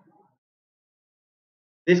point?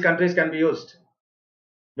 These countries can be used,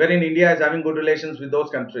 wherein India is having good relations with those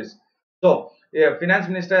countries. So, finance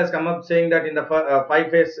minister has come up saying that in the 5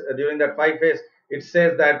 phase, during that 5 phase, it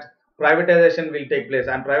says that privatization will take place,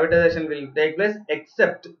 and privatization will take place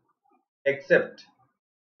except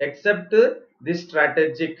the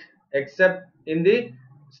strategic except in the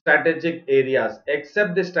strategic areas,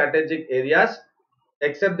 except the strategic areas,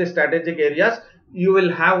 you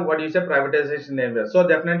will have what you say privatization areas. So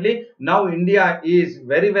definitely now India is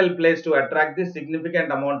very well placed to attract this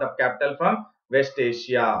significant amount of capital from West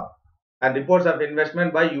Asia. And reports of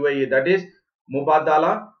investment by UAE, that is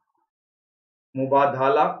Mubadala,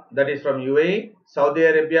 that is from UAE, Saudi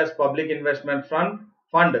Arabia's Public Investment Fund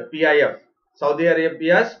PIF. Saudi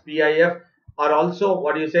Arabia's PIF are also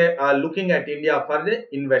what you say looking at India for the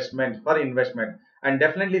investment, and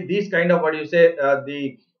definitely these kind of what you say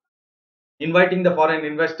the inviting the foreign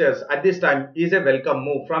investors at this time is a welcome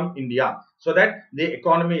move from India, so that the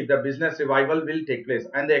economy, the business revival will take place,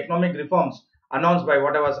 and the economic reforms announced by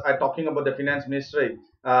what I was talking about the finance ministry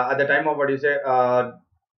at the time of what you say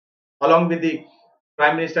along with the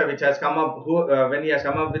prime minister, which has come up when he has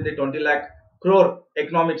come up with the 20 lakh crore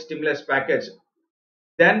economic stimulus package.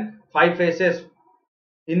 Then 5 phases,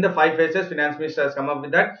 in the 5 phases finance minister has come up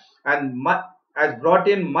with that, and has brought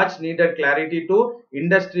in much needed clarity to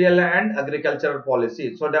industrial and agricultural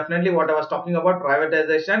policy. So definitely what I was talking about,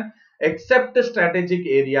 privatization, except the strategic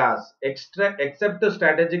areas, except the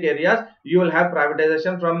strategic areas, you will have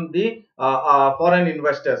privatization from the foreign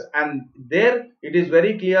investors. And there it is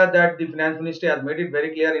very clear that the finance ministry has made it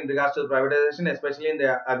very clear in regards to privatization, especially in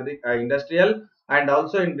the industrial, and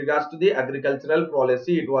also in regards to the agricultural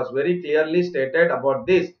policy. It was very clearly stated about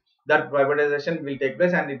this, that privatization will take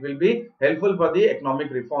place and it will be helpful for the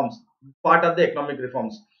economic reforms, part of the economic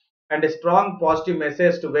reforms. And a strong positive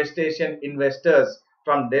message to West Asian investors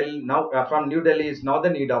from Delhi now, from New Delhi is now the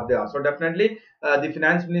need of the hour. So definitely the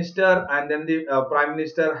finance minister and then the prime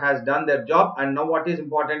minister has done their job, and now what is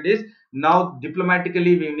important is, now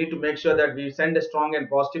diplomatically we need to make sure that we send a strong and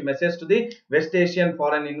positive message to the West Asian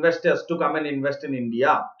foreign investors to come and invest in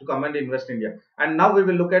India, And now we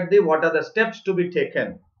will look at the what are the steps to be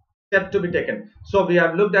taken. So we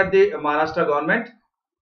have looked at the Maharashtra government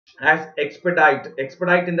as expedite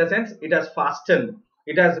in the sense it has fastened,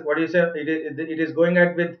 it has what do you say, it is going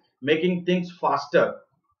ahead with making things faster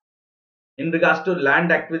in regards to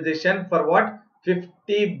land acquisition for what,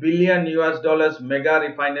 50 billion US dollars mega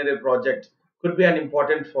refinery project could be an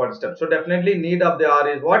important first step. So definitely need of the hour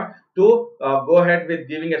is what, to go ahead with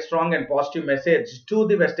giving a strong and positive message to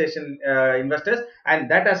the West Asian investors, and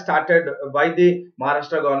that has started by the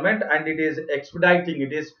Maharashtra government, and it is expediting,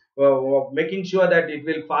 it is making sure that it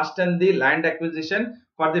will fasten the land acquisition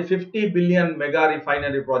for the 50 billion mega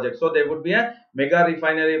refinery project. So there would be a mega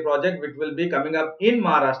refinery project which will be coming up in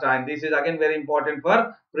Maharashtra, and this is again very important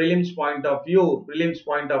for prelims point of view.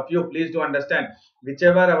 Please do understand,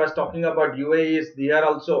 whichever I was talking about UAE is there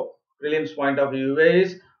also prelims point of view. UAE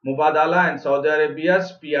is Mubadala and Saudi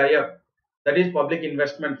Arabia's PIF, that is Public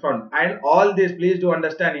Investment Fund, and all this please do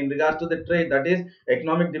understand in regards to the trade, that is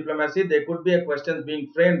economic diplomacy. There could be a questions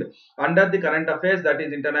being framed under the current affairs, that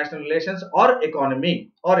is international relations or economy.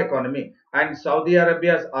 And Saudi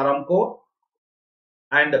Arabia's Aramco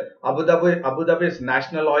and Abu Dhabi's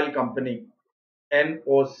National Oil Company,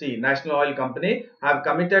 NOC, National Oil Company, have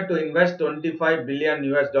committed to invest 25 billion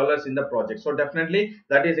US dollars in the project. So definitely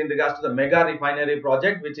that is in regards to the mega refinery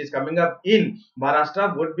project which is coming up in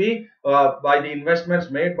Maharashtra, would be by the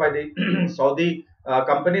investments made by the Saudi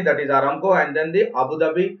company, that is Aramco, and then the Abu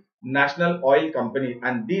Dhabi National Oil Company,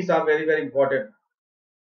 and these are very very important.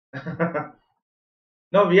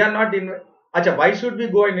 No, we are not in. Acha, why should we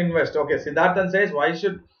go and invest? Okay, Siddharthan says why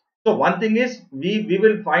should. So one thing is, we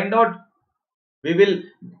will find out. We will,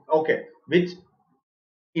 okay, whichever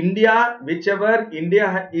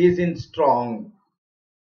India is in strong,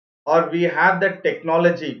 or we have the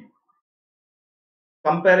technology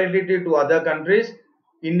comparatively to other countries,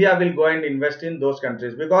 India will go and invest in those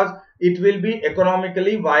countries because it will be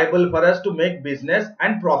economically viable for us to make business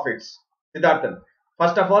and profits. Siddharthan,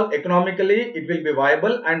 first of all, economically it will be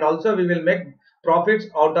viable, and also we will make profits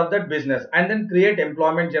out of that business and then create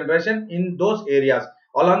employment generation in those areas.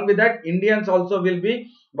 Along with that, Indians also will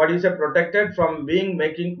be what you say protected from being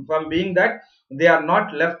that they are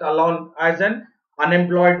not left alone as an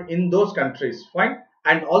unemployed in those countries. Fine.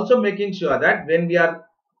 And also making sure that when we are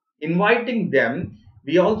inviting them,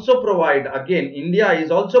 we also provide, again India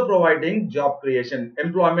is also providing job creation,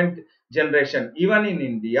 employment generation even in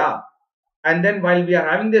India. And then while we are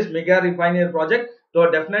having this mega refinery project,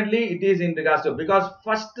 so definitely it is in regards to, because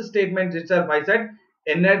first statement itself I said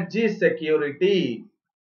energy security.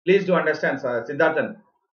 Please do understand, sir. Siddharthan,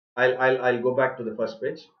 I'll go back to the first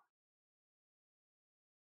page.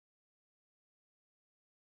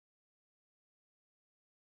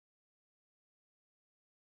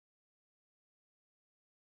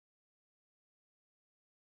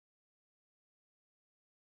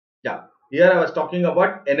 Here I was talking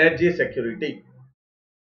about energy security.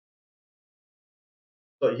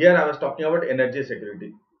 So here I was talking about energy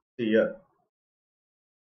security. See here,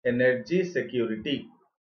 energy security.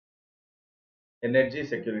 Energy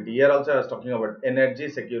security. Here also I was talking about energy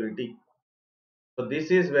security. So this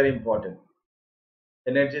is very important.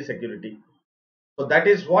 Energy security. So that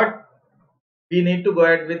is what we need to go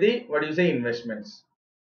ahead with the, what do you say, investments.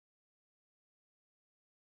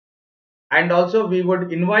 And also we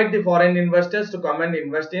would invite the foreign investors to come and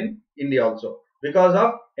invest in India also because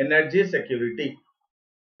of energy security.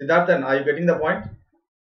 Siddharthan, are you getting the point?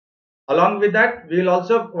 Along with that, we will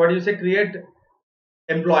also, what do you say, create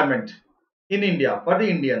employment in India for the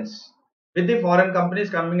Indians with the foreign companies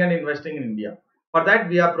coming and investing in India. For that,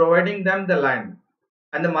 we are providing them the land,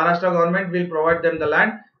 and the Maharashtra government will provide them the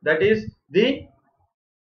land. That is, the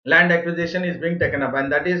land acquisition is being taken up,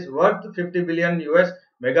 and that is worth 50 billion US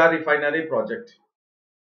mega refinery project.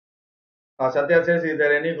 Satya says, is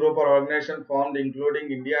there any group or organization formed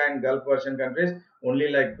including India and Gulf Persian countries? Only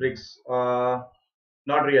like BRICS?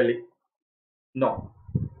 Not really. No,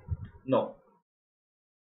 no.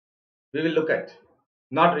 We will look at.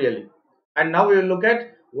 Not really. And now we will look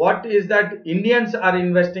at what is that Indians are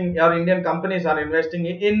investing, or Indian companies are investing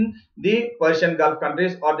in the Persian Gulf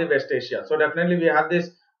countries or the West Asia. So definitely we have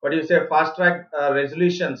this, what do you say, fast track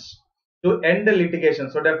resolutions to end the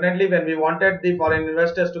litigation. So definitely when we wanted the foreign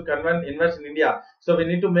investors to come and invest in India, so we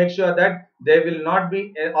need to make sure that there will not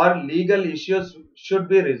be, or legal issues should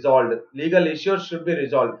be resolved. Legal issues should be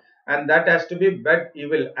resolved, and that has to be bed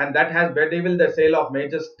evil, and that has bed evil the sale of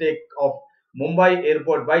major stake of Mumbai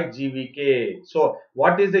airport by GVK. So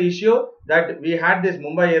what is the issue? That we had this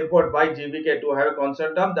Mumbai airport by GVK to have a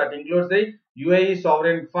consent term that includes the UAE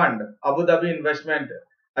sovereign fund. Abu Dhabi investment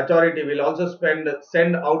authority will also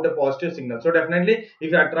send out a positive signal. So definitely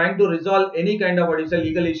if you are trying to resolve any kind of, what is the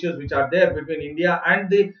legal issues which are there between India and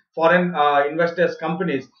the foreign investors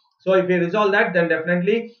companies, so if we resolve that, then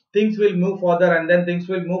definitely things will move further, and then things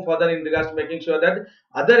will move further in regards to making sure that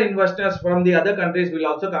other investors from the other countries will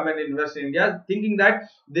also come and invest in India, thinking that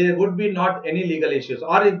there would be not any legal issues,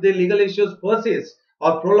 or if the legal issues persist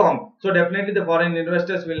or prolong, so definitely the foreign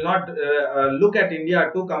investors will not look at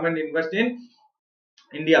India to come and invest in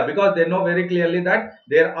India, because they know very clearly that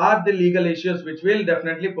there are the legal issues which will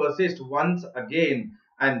definitely persist once again,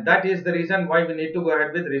 and that is the reason why we need to go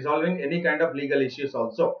ahead with resolving any kind of legal issues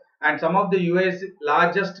also. And some of the US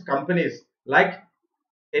largest companies like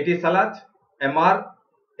Etisalat, MR,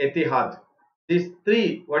 Etihad, these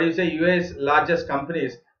three, what do you say, US largest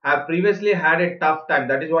companies have previously had a tough time.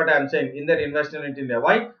 That is what I am saying, in their investment in India.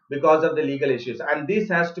 Why? Because of the legal issues, and this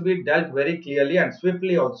has to be dealt very clearly and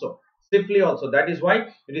swiftly also. That is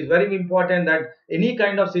why it is very important that any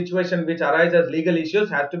kind of situation which arises legal issues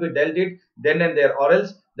has to be dealt it then and there, or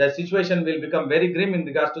else the situation will become very grim in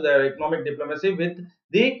regards to the economic diplomacy with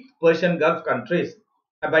the Persian Gulf countries.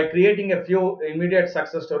 And by creating a few immediate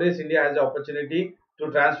success stories, India has the opportunity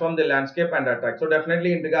to transform the landscape and attract. So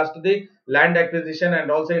definitely in regards to the land acquisition,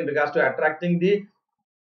 and also in regards to attracting the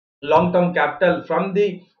long-term capital from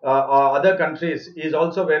the other countries, is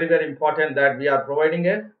also very, very important that we are providing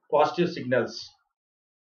a positive signals.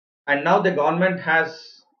 And now the government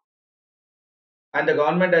has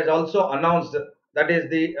also announced, that is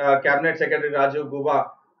the cabinet secretary Rajiv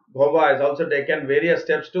Gauba has also taken various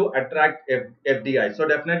steps to attract FDI. So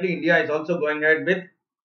definitely India is also going ahead with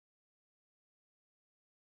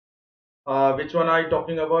which one are you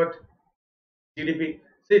talking about? GDP.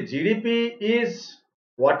 See, GDP is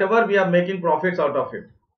whatever we are making profits out of it.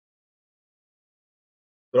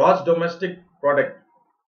 Gross domestic product.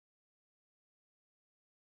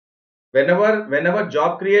 Whenever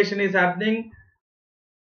job creation is happening,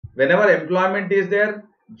 whenever employment is there,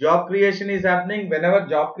 job creation is happening. Whenever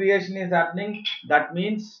job creation is happening, that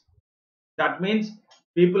means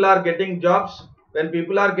people are getting jobs. When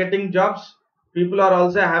people are getting jobs, people are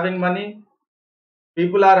also having money.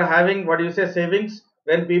 People are having, what do you say, savings.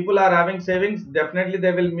 When people are having savings, definitely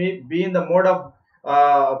they will be in the mode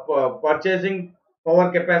of purchasing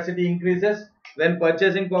power capacity increases. When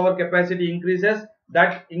purchasing power capacity increases,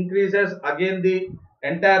 that increases again the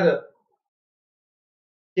entire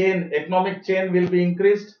economic chain will be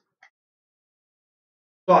increased.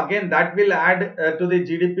 So again that will add to the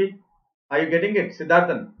GDP. Are you getting it,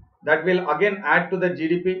 Siddharthan? That will again add to the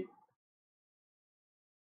GDP.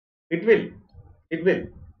 It will. It will.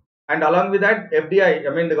 And along with that, FDI,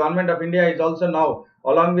 I mean the government of India is also now,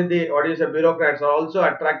 along with the, what is the bureaucrats, are also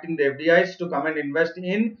attracting the FDIs to come and invest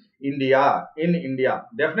in India.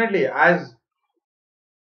 Definitely,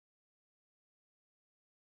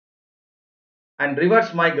 And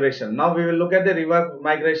reverse migration. Now we will look at the reverse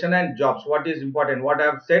migration and jobs. What is important? What I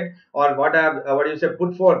have said, or what I have, what do you say,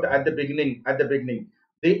 put forth at the beginning.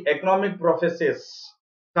 The economic prophecies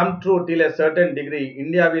come true till a certain degree.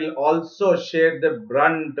 India will also share the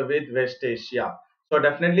brunt with West Asia. So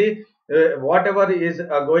definitely, whatever is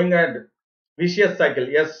going at vicious cycle.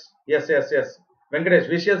 Yes, yes, yes, yes. Venkatesh,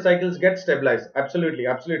 vicious cycles get stabilized. Absolutely,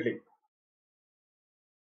 absolutely.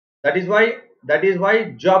 That is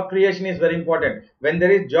why job creation is very important. When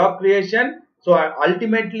there is job creation, so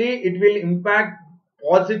ultimately it will impact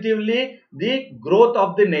positively the growth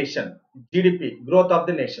of the nation, GDP growth of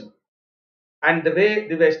the nation. And the way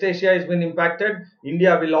the West Asia has been impacted,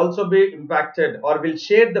 India will also be impacted or will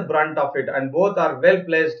share the brunt of it, and both are well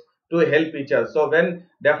placed to help each other. So when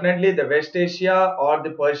definitely the West Asia or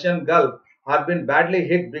the Persian Gulf have been badly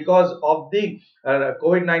hit because of the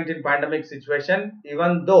COVID-19 pandemic situation,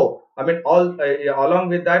 even though I mean all along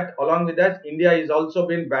with that, India is also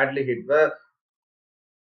been badly hit. Well,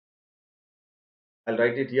 I'll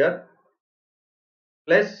write it here.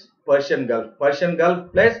 Plus Persian Gulf plus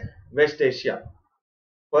West Asia.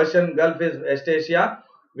 Persian Gulf is West Asia,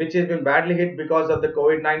 which has been badly hit because of the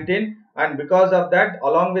COVID-19, and because of that,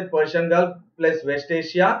 along with Persian Gulf plus West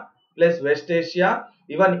Asia,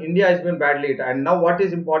 even India has been badly hit. And now, what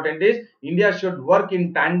is important is India should work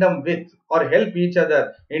in tandem with or help each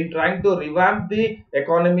other in trying to revamp the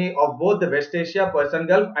economy of both the West Asia, Persian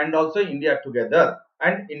Gulf, and also India together.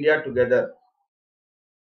 And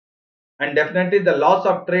definitely the loss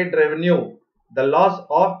of trade revenue because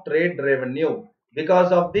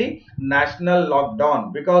of the national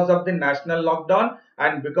lockdown,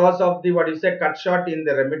 and because of the, what you say, cut short in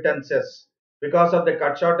the remittances, and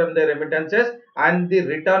the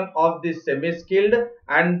return of the semi-skilled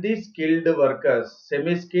and the skilled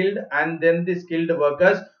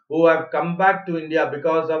workers, who have come back to India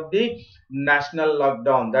because of the national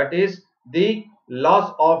lockdown. That is the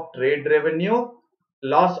loss of trade revenue,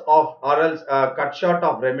 loss of, or else cut short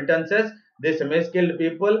of remittances. The semi-skilled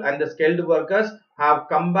people and the skilled workers have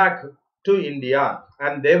come back to India,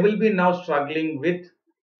 and they will be now struggling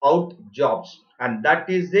without jobs, and that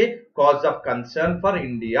is the cause of concern for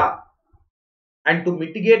India. And to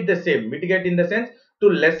mitigate in the sense to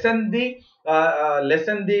lessen the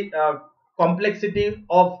complexity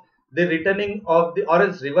of the returning of the, or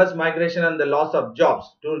else reverse migration and the loss of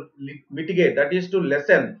jobs, to mitigate, that is to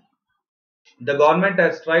lessen, the government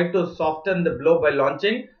has tried to soften the blow by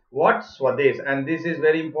launching what? Swadesh. And this is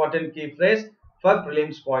very important key phrase for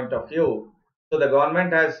prelims point of view. So the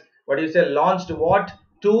government has, what do you say, launched what?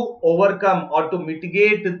 To overcome or to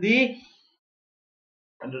mitigate the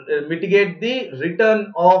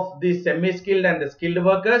return of the semi-skilled and the skilled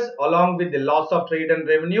workers, along with the loss of trade and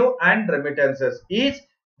revenue and remittances, is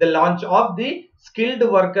the launch of the skilled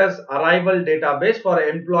workers arrival database for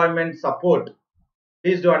employment support.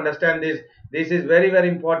 Please do understand this. This is very, very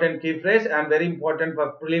important key phrase and very important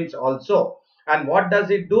for prelims also. And what does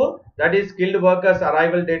it do? That is skilled workers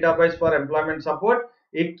arrival database for employment support.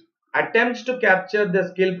 It attempts to capture the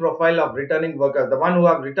skill profile of returning workers, the one who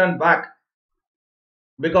have returned back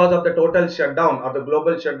because of the total shutdown or the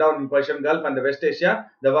global shutdown in Persian Gulf and the West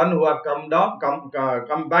Asia, the one who have come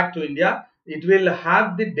back to India. It will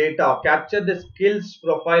have the data, capture the skills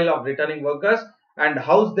profile of returning workers, and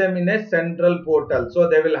house them in a central portal. So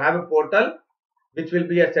they will have a portal which will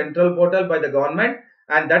be a central portal by the government,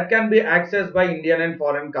 and that can be accessed by Indian and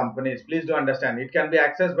foreign companies. Please do understand, it can be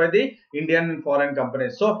accessed by the Indian and foreign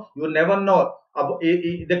companies. So you never know.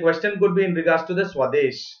 The question could be in regards to the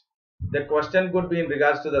Swadesh.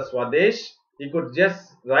 You could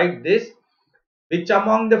just write this: which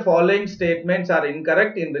among the following statements are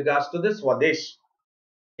incorrect in regards to the Swadesh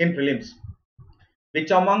in prelims?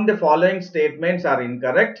 Which among the following statements are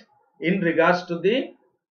incorrect in regards to the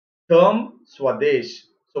term Swadesh?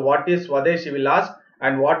 So what is Swadesh, he will ask,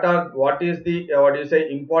 and what is the what do you say,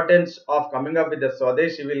 importance of coming up with the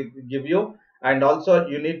Swadesh, he will give you. And also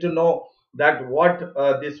you need to know that what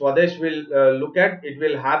the Swadesh will look at. It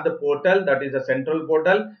will have the portal, that is a central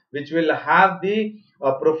portal, which will have the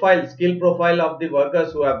skill profile of the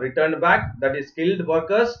workers who have returned back, that is skilled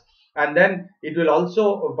workers. And then it will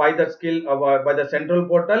also, by the central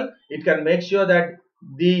portal, it can make sure that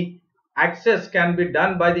the access can be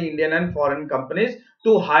done by the Indian and foreign companies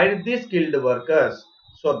to hire the skilled workers.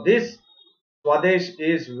 So this Swadesh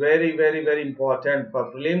is very, very, very important for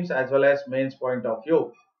prelims as well as mains point of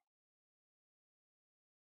view.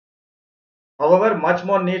 However, much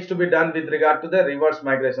more needs to be done with regard to the reverse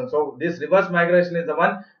migration. So this reverse migration is the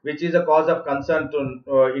one which is a cause of concern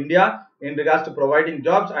to India in regards to providing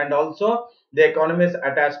jobs and also the economies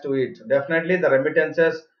attached to it. Definitely the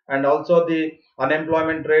remittances and also the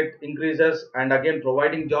unemployment rate increases, and again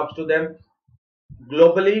providing jobs to them.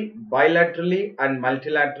 Globally, bilaterally, and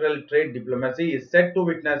multilateral trade diplomacy is set to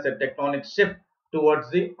witness a tectonic shift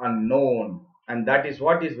towards the unknown, and that is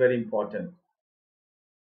what is very important.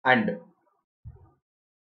 And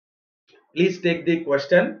please take the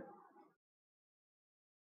question.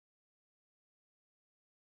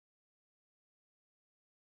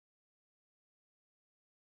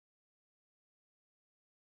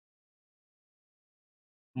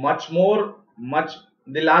 Much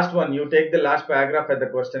the last one, you take the last paragraph as the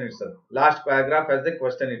question itself. Last paragraph as the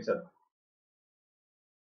question itself.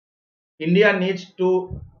 India needs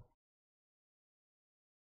to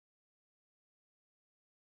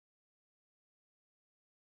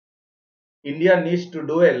India needs to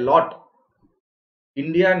do a lot.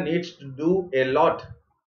 India needs to do a lot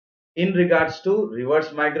in regards to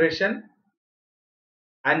reverse migration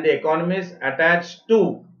and the economies attached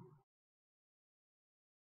to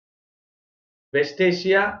West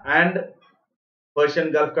Asia and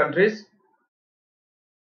Persian Gulf countries,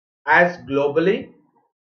 as globally,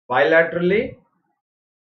 bilaterally,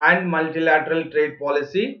 and multilateral trade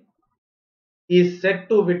policy is set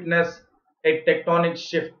to witness a tectonic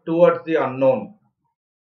shift towards the unknown.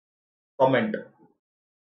 Comment.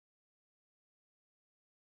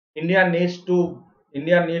 India needs to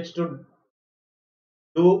India needs to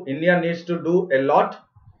India needs to do a lot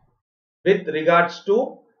with regards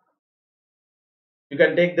to, you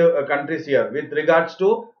can take the countries here, with regards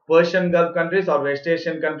to Persian Gulf countries or West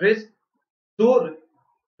Asian countries, to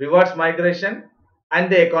reverse migration and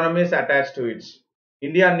the economies attached to it.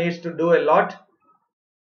 India needs to do a lot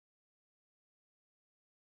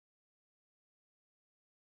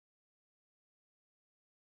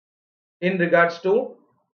in regards to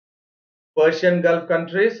Persian Gulf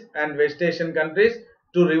countries and West Asian countries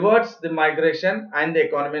to reverse the migration and the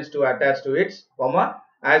economies to attach to it,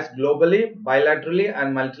 as globally, bilaterally,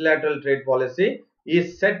 and multilateral trade policy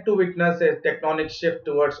is set to witness a tectonic shift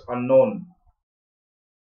towards unknown.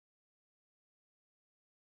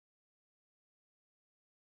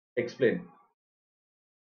 Explain.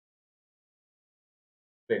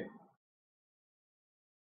 Explain.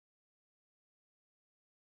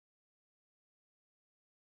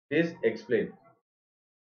 Please explain.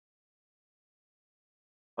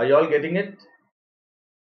 Are you all getting it?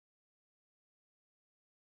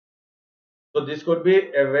 So this could be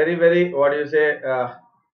a very, what do you say,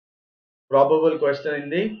 probable question in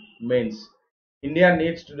the mains. India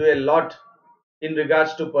needs to do a lot in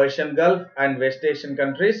regards to Persian Gulf and West Asian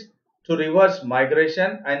countries to reverse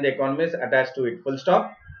migration and the economies attached to it. Full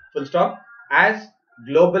stop. Full stop. As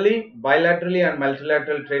globally, bilaterally, and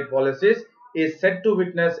multilateral trade policies is set to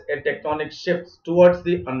witness a tectonic shift towards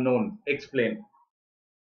the unknown. Explain.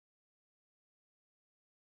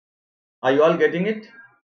 Are you all getting it?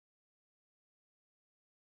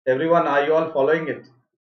 Everyone, are you all following it?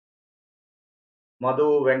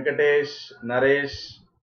 Madhu, Venkatesh, Naresh,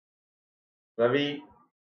 Ravi,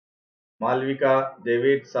 Malvika,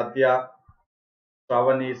 David, Satya,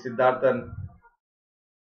 Shravani, Siddharthan.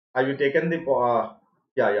 Have you taken the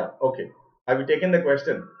yeah, okay. Have you taken the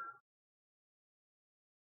question?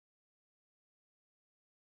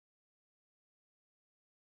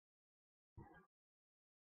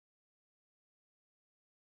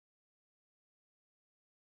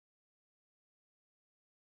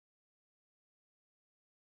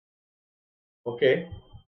 Okay.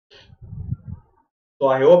 So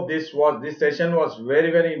I hope this session was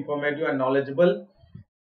very informative and knowledgeable.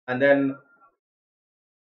 And then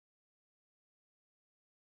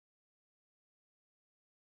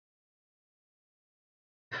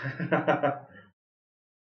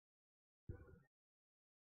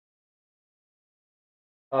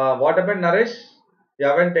what happened, Naresh? You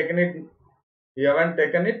haven't taken it. You haven't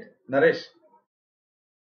taken it, Naresh.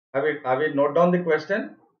 Have you note down the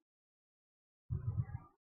question?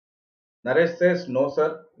 Naresh says no,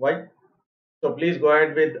 sir. Why? So please go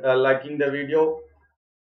ahead with liking the video,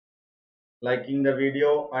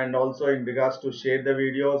 and also in regards to share the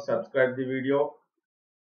video, subscribe the video.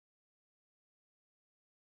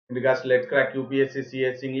 In regards to Let's Crack UPSC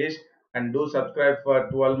CS English, and do subscribe for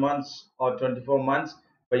 12 months or 24 months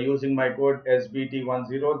by using my code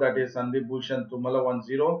SBT10, that is Sandeep Bhushan Thummala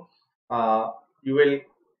 10. You will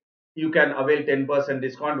you can avail 10%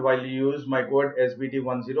 discount while you use my code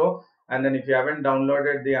SBT10. And then if you haven't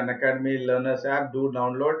downloaded the Unacademy Learners app, do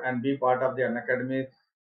download and be part of the Unacademy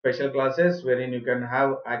special classes, wherein you can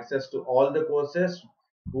have access to all the courses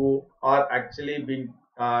who are actually being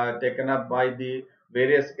taken up by the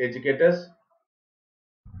various educators.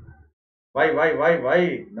 Why,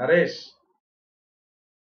 Naresh?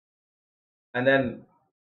 And then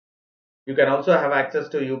you can also have access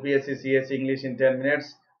to UPSC CSE English in 10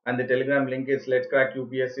 minutes. And the Telegram link is Let's Crack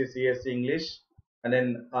UPSC CSE English. And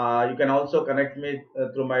then you can also connect me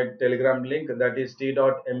through my Telegram link, that is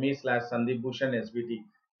t.me/Sandeep Bhushan SBT.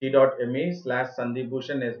 t.me/Sandeep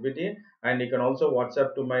Bhushan SBT. And you can also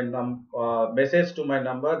WhatsApp to my message to my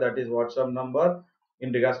number, that is WhatsApp number,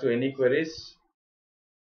 in regards to any queries,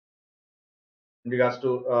 in regards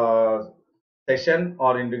to session,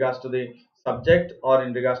 or in regards to the subject, or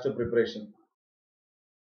in regards to preparation.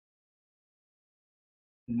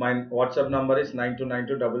 My WhatsApp number is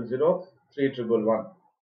 9292003111.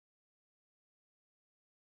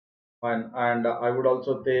 And I would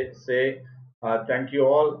also say thank you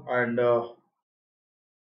all, and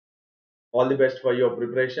all the best for your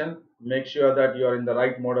preparation. Make sure that you are in the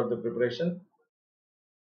right mode of the preparation,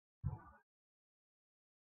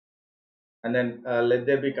 and then let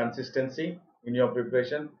there be consistency in your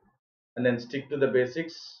preparation, and then stick to the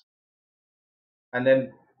basics, and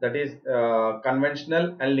then that is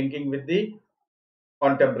conventional and linking with the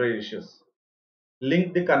contemporary issues.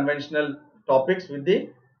 Link the conventional topics with the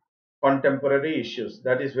contemporary issues.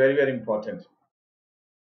 That is very, very important.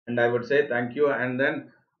 And I would say thank you, and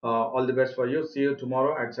then all the best for you. See you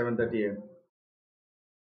tomorrow at 7:30 a.m.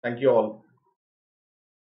 Thank you all.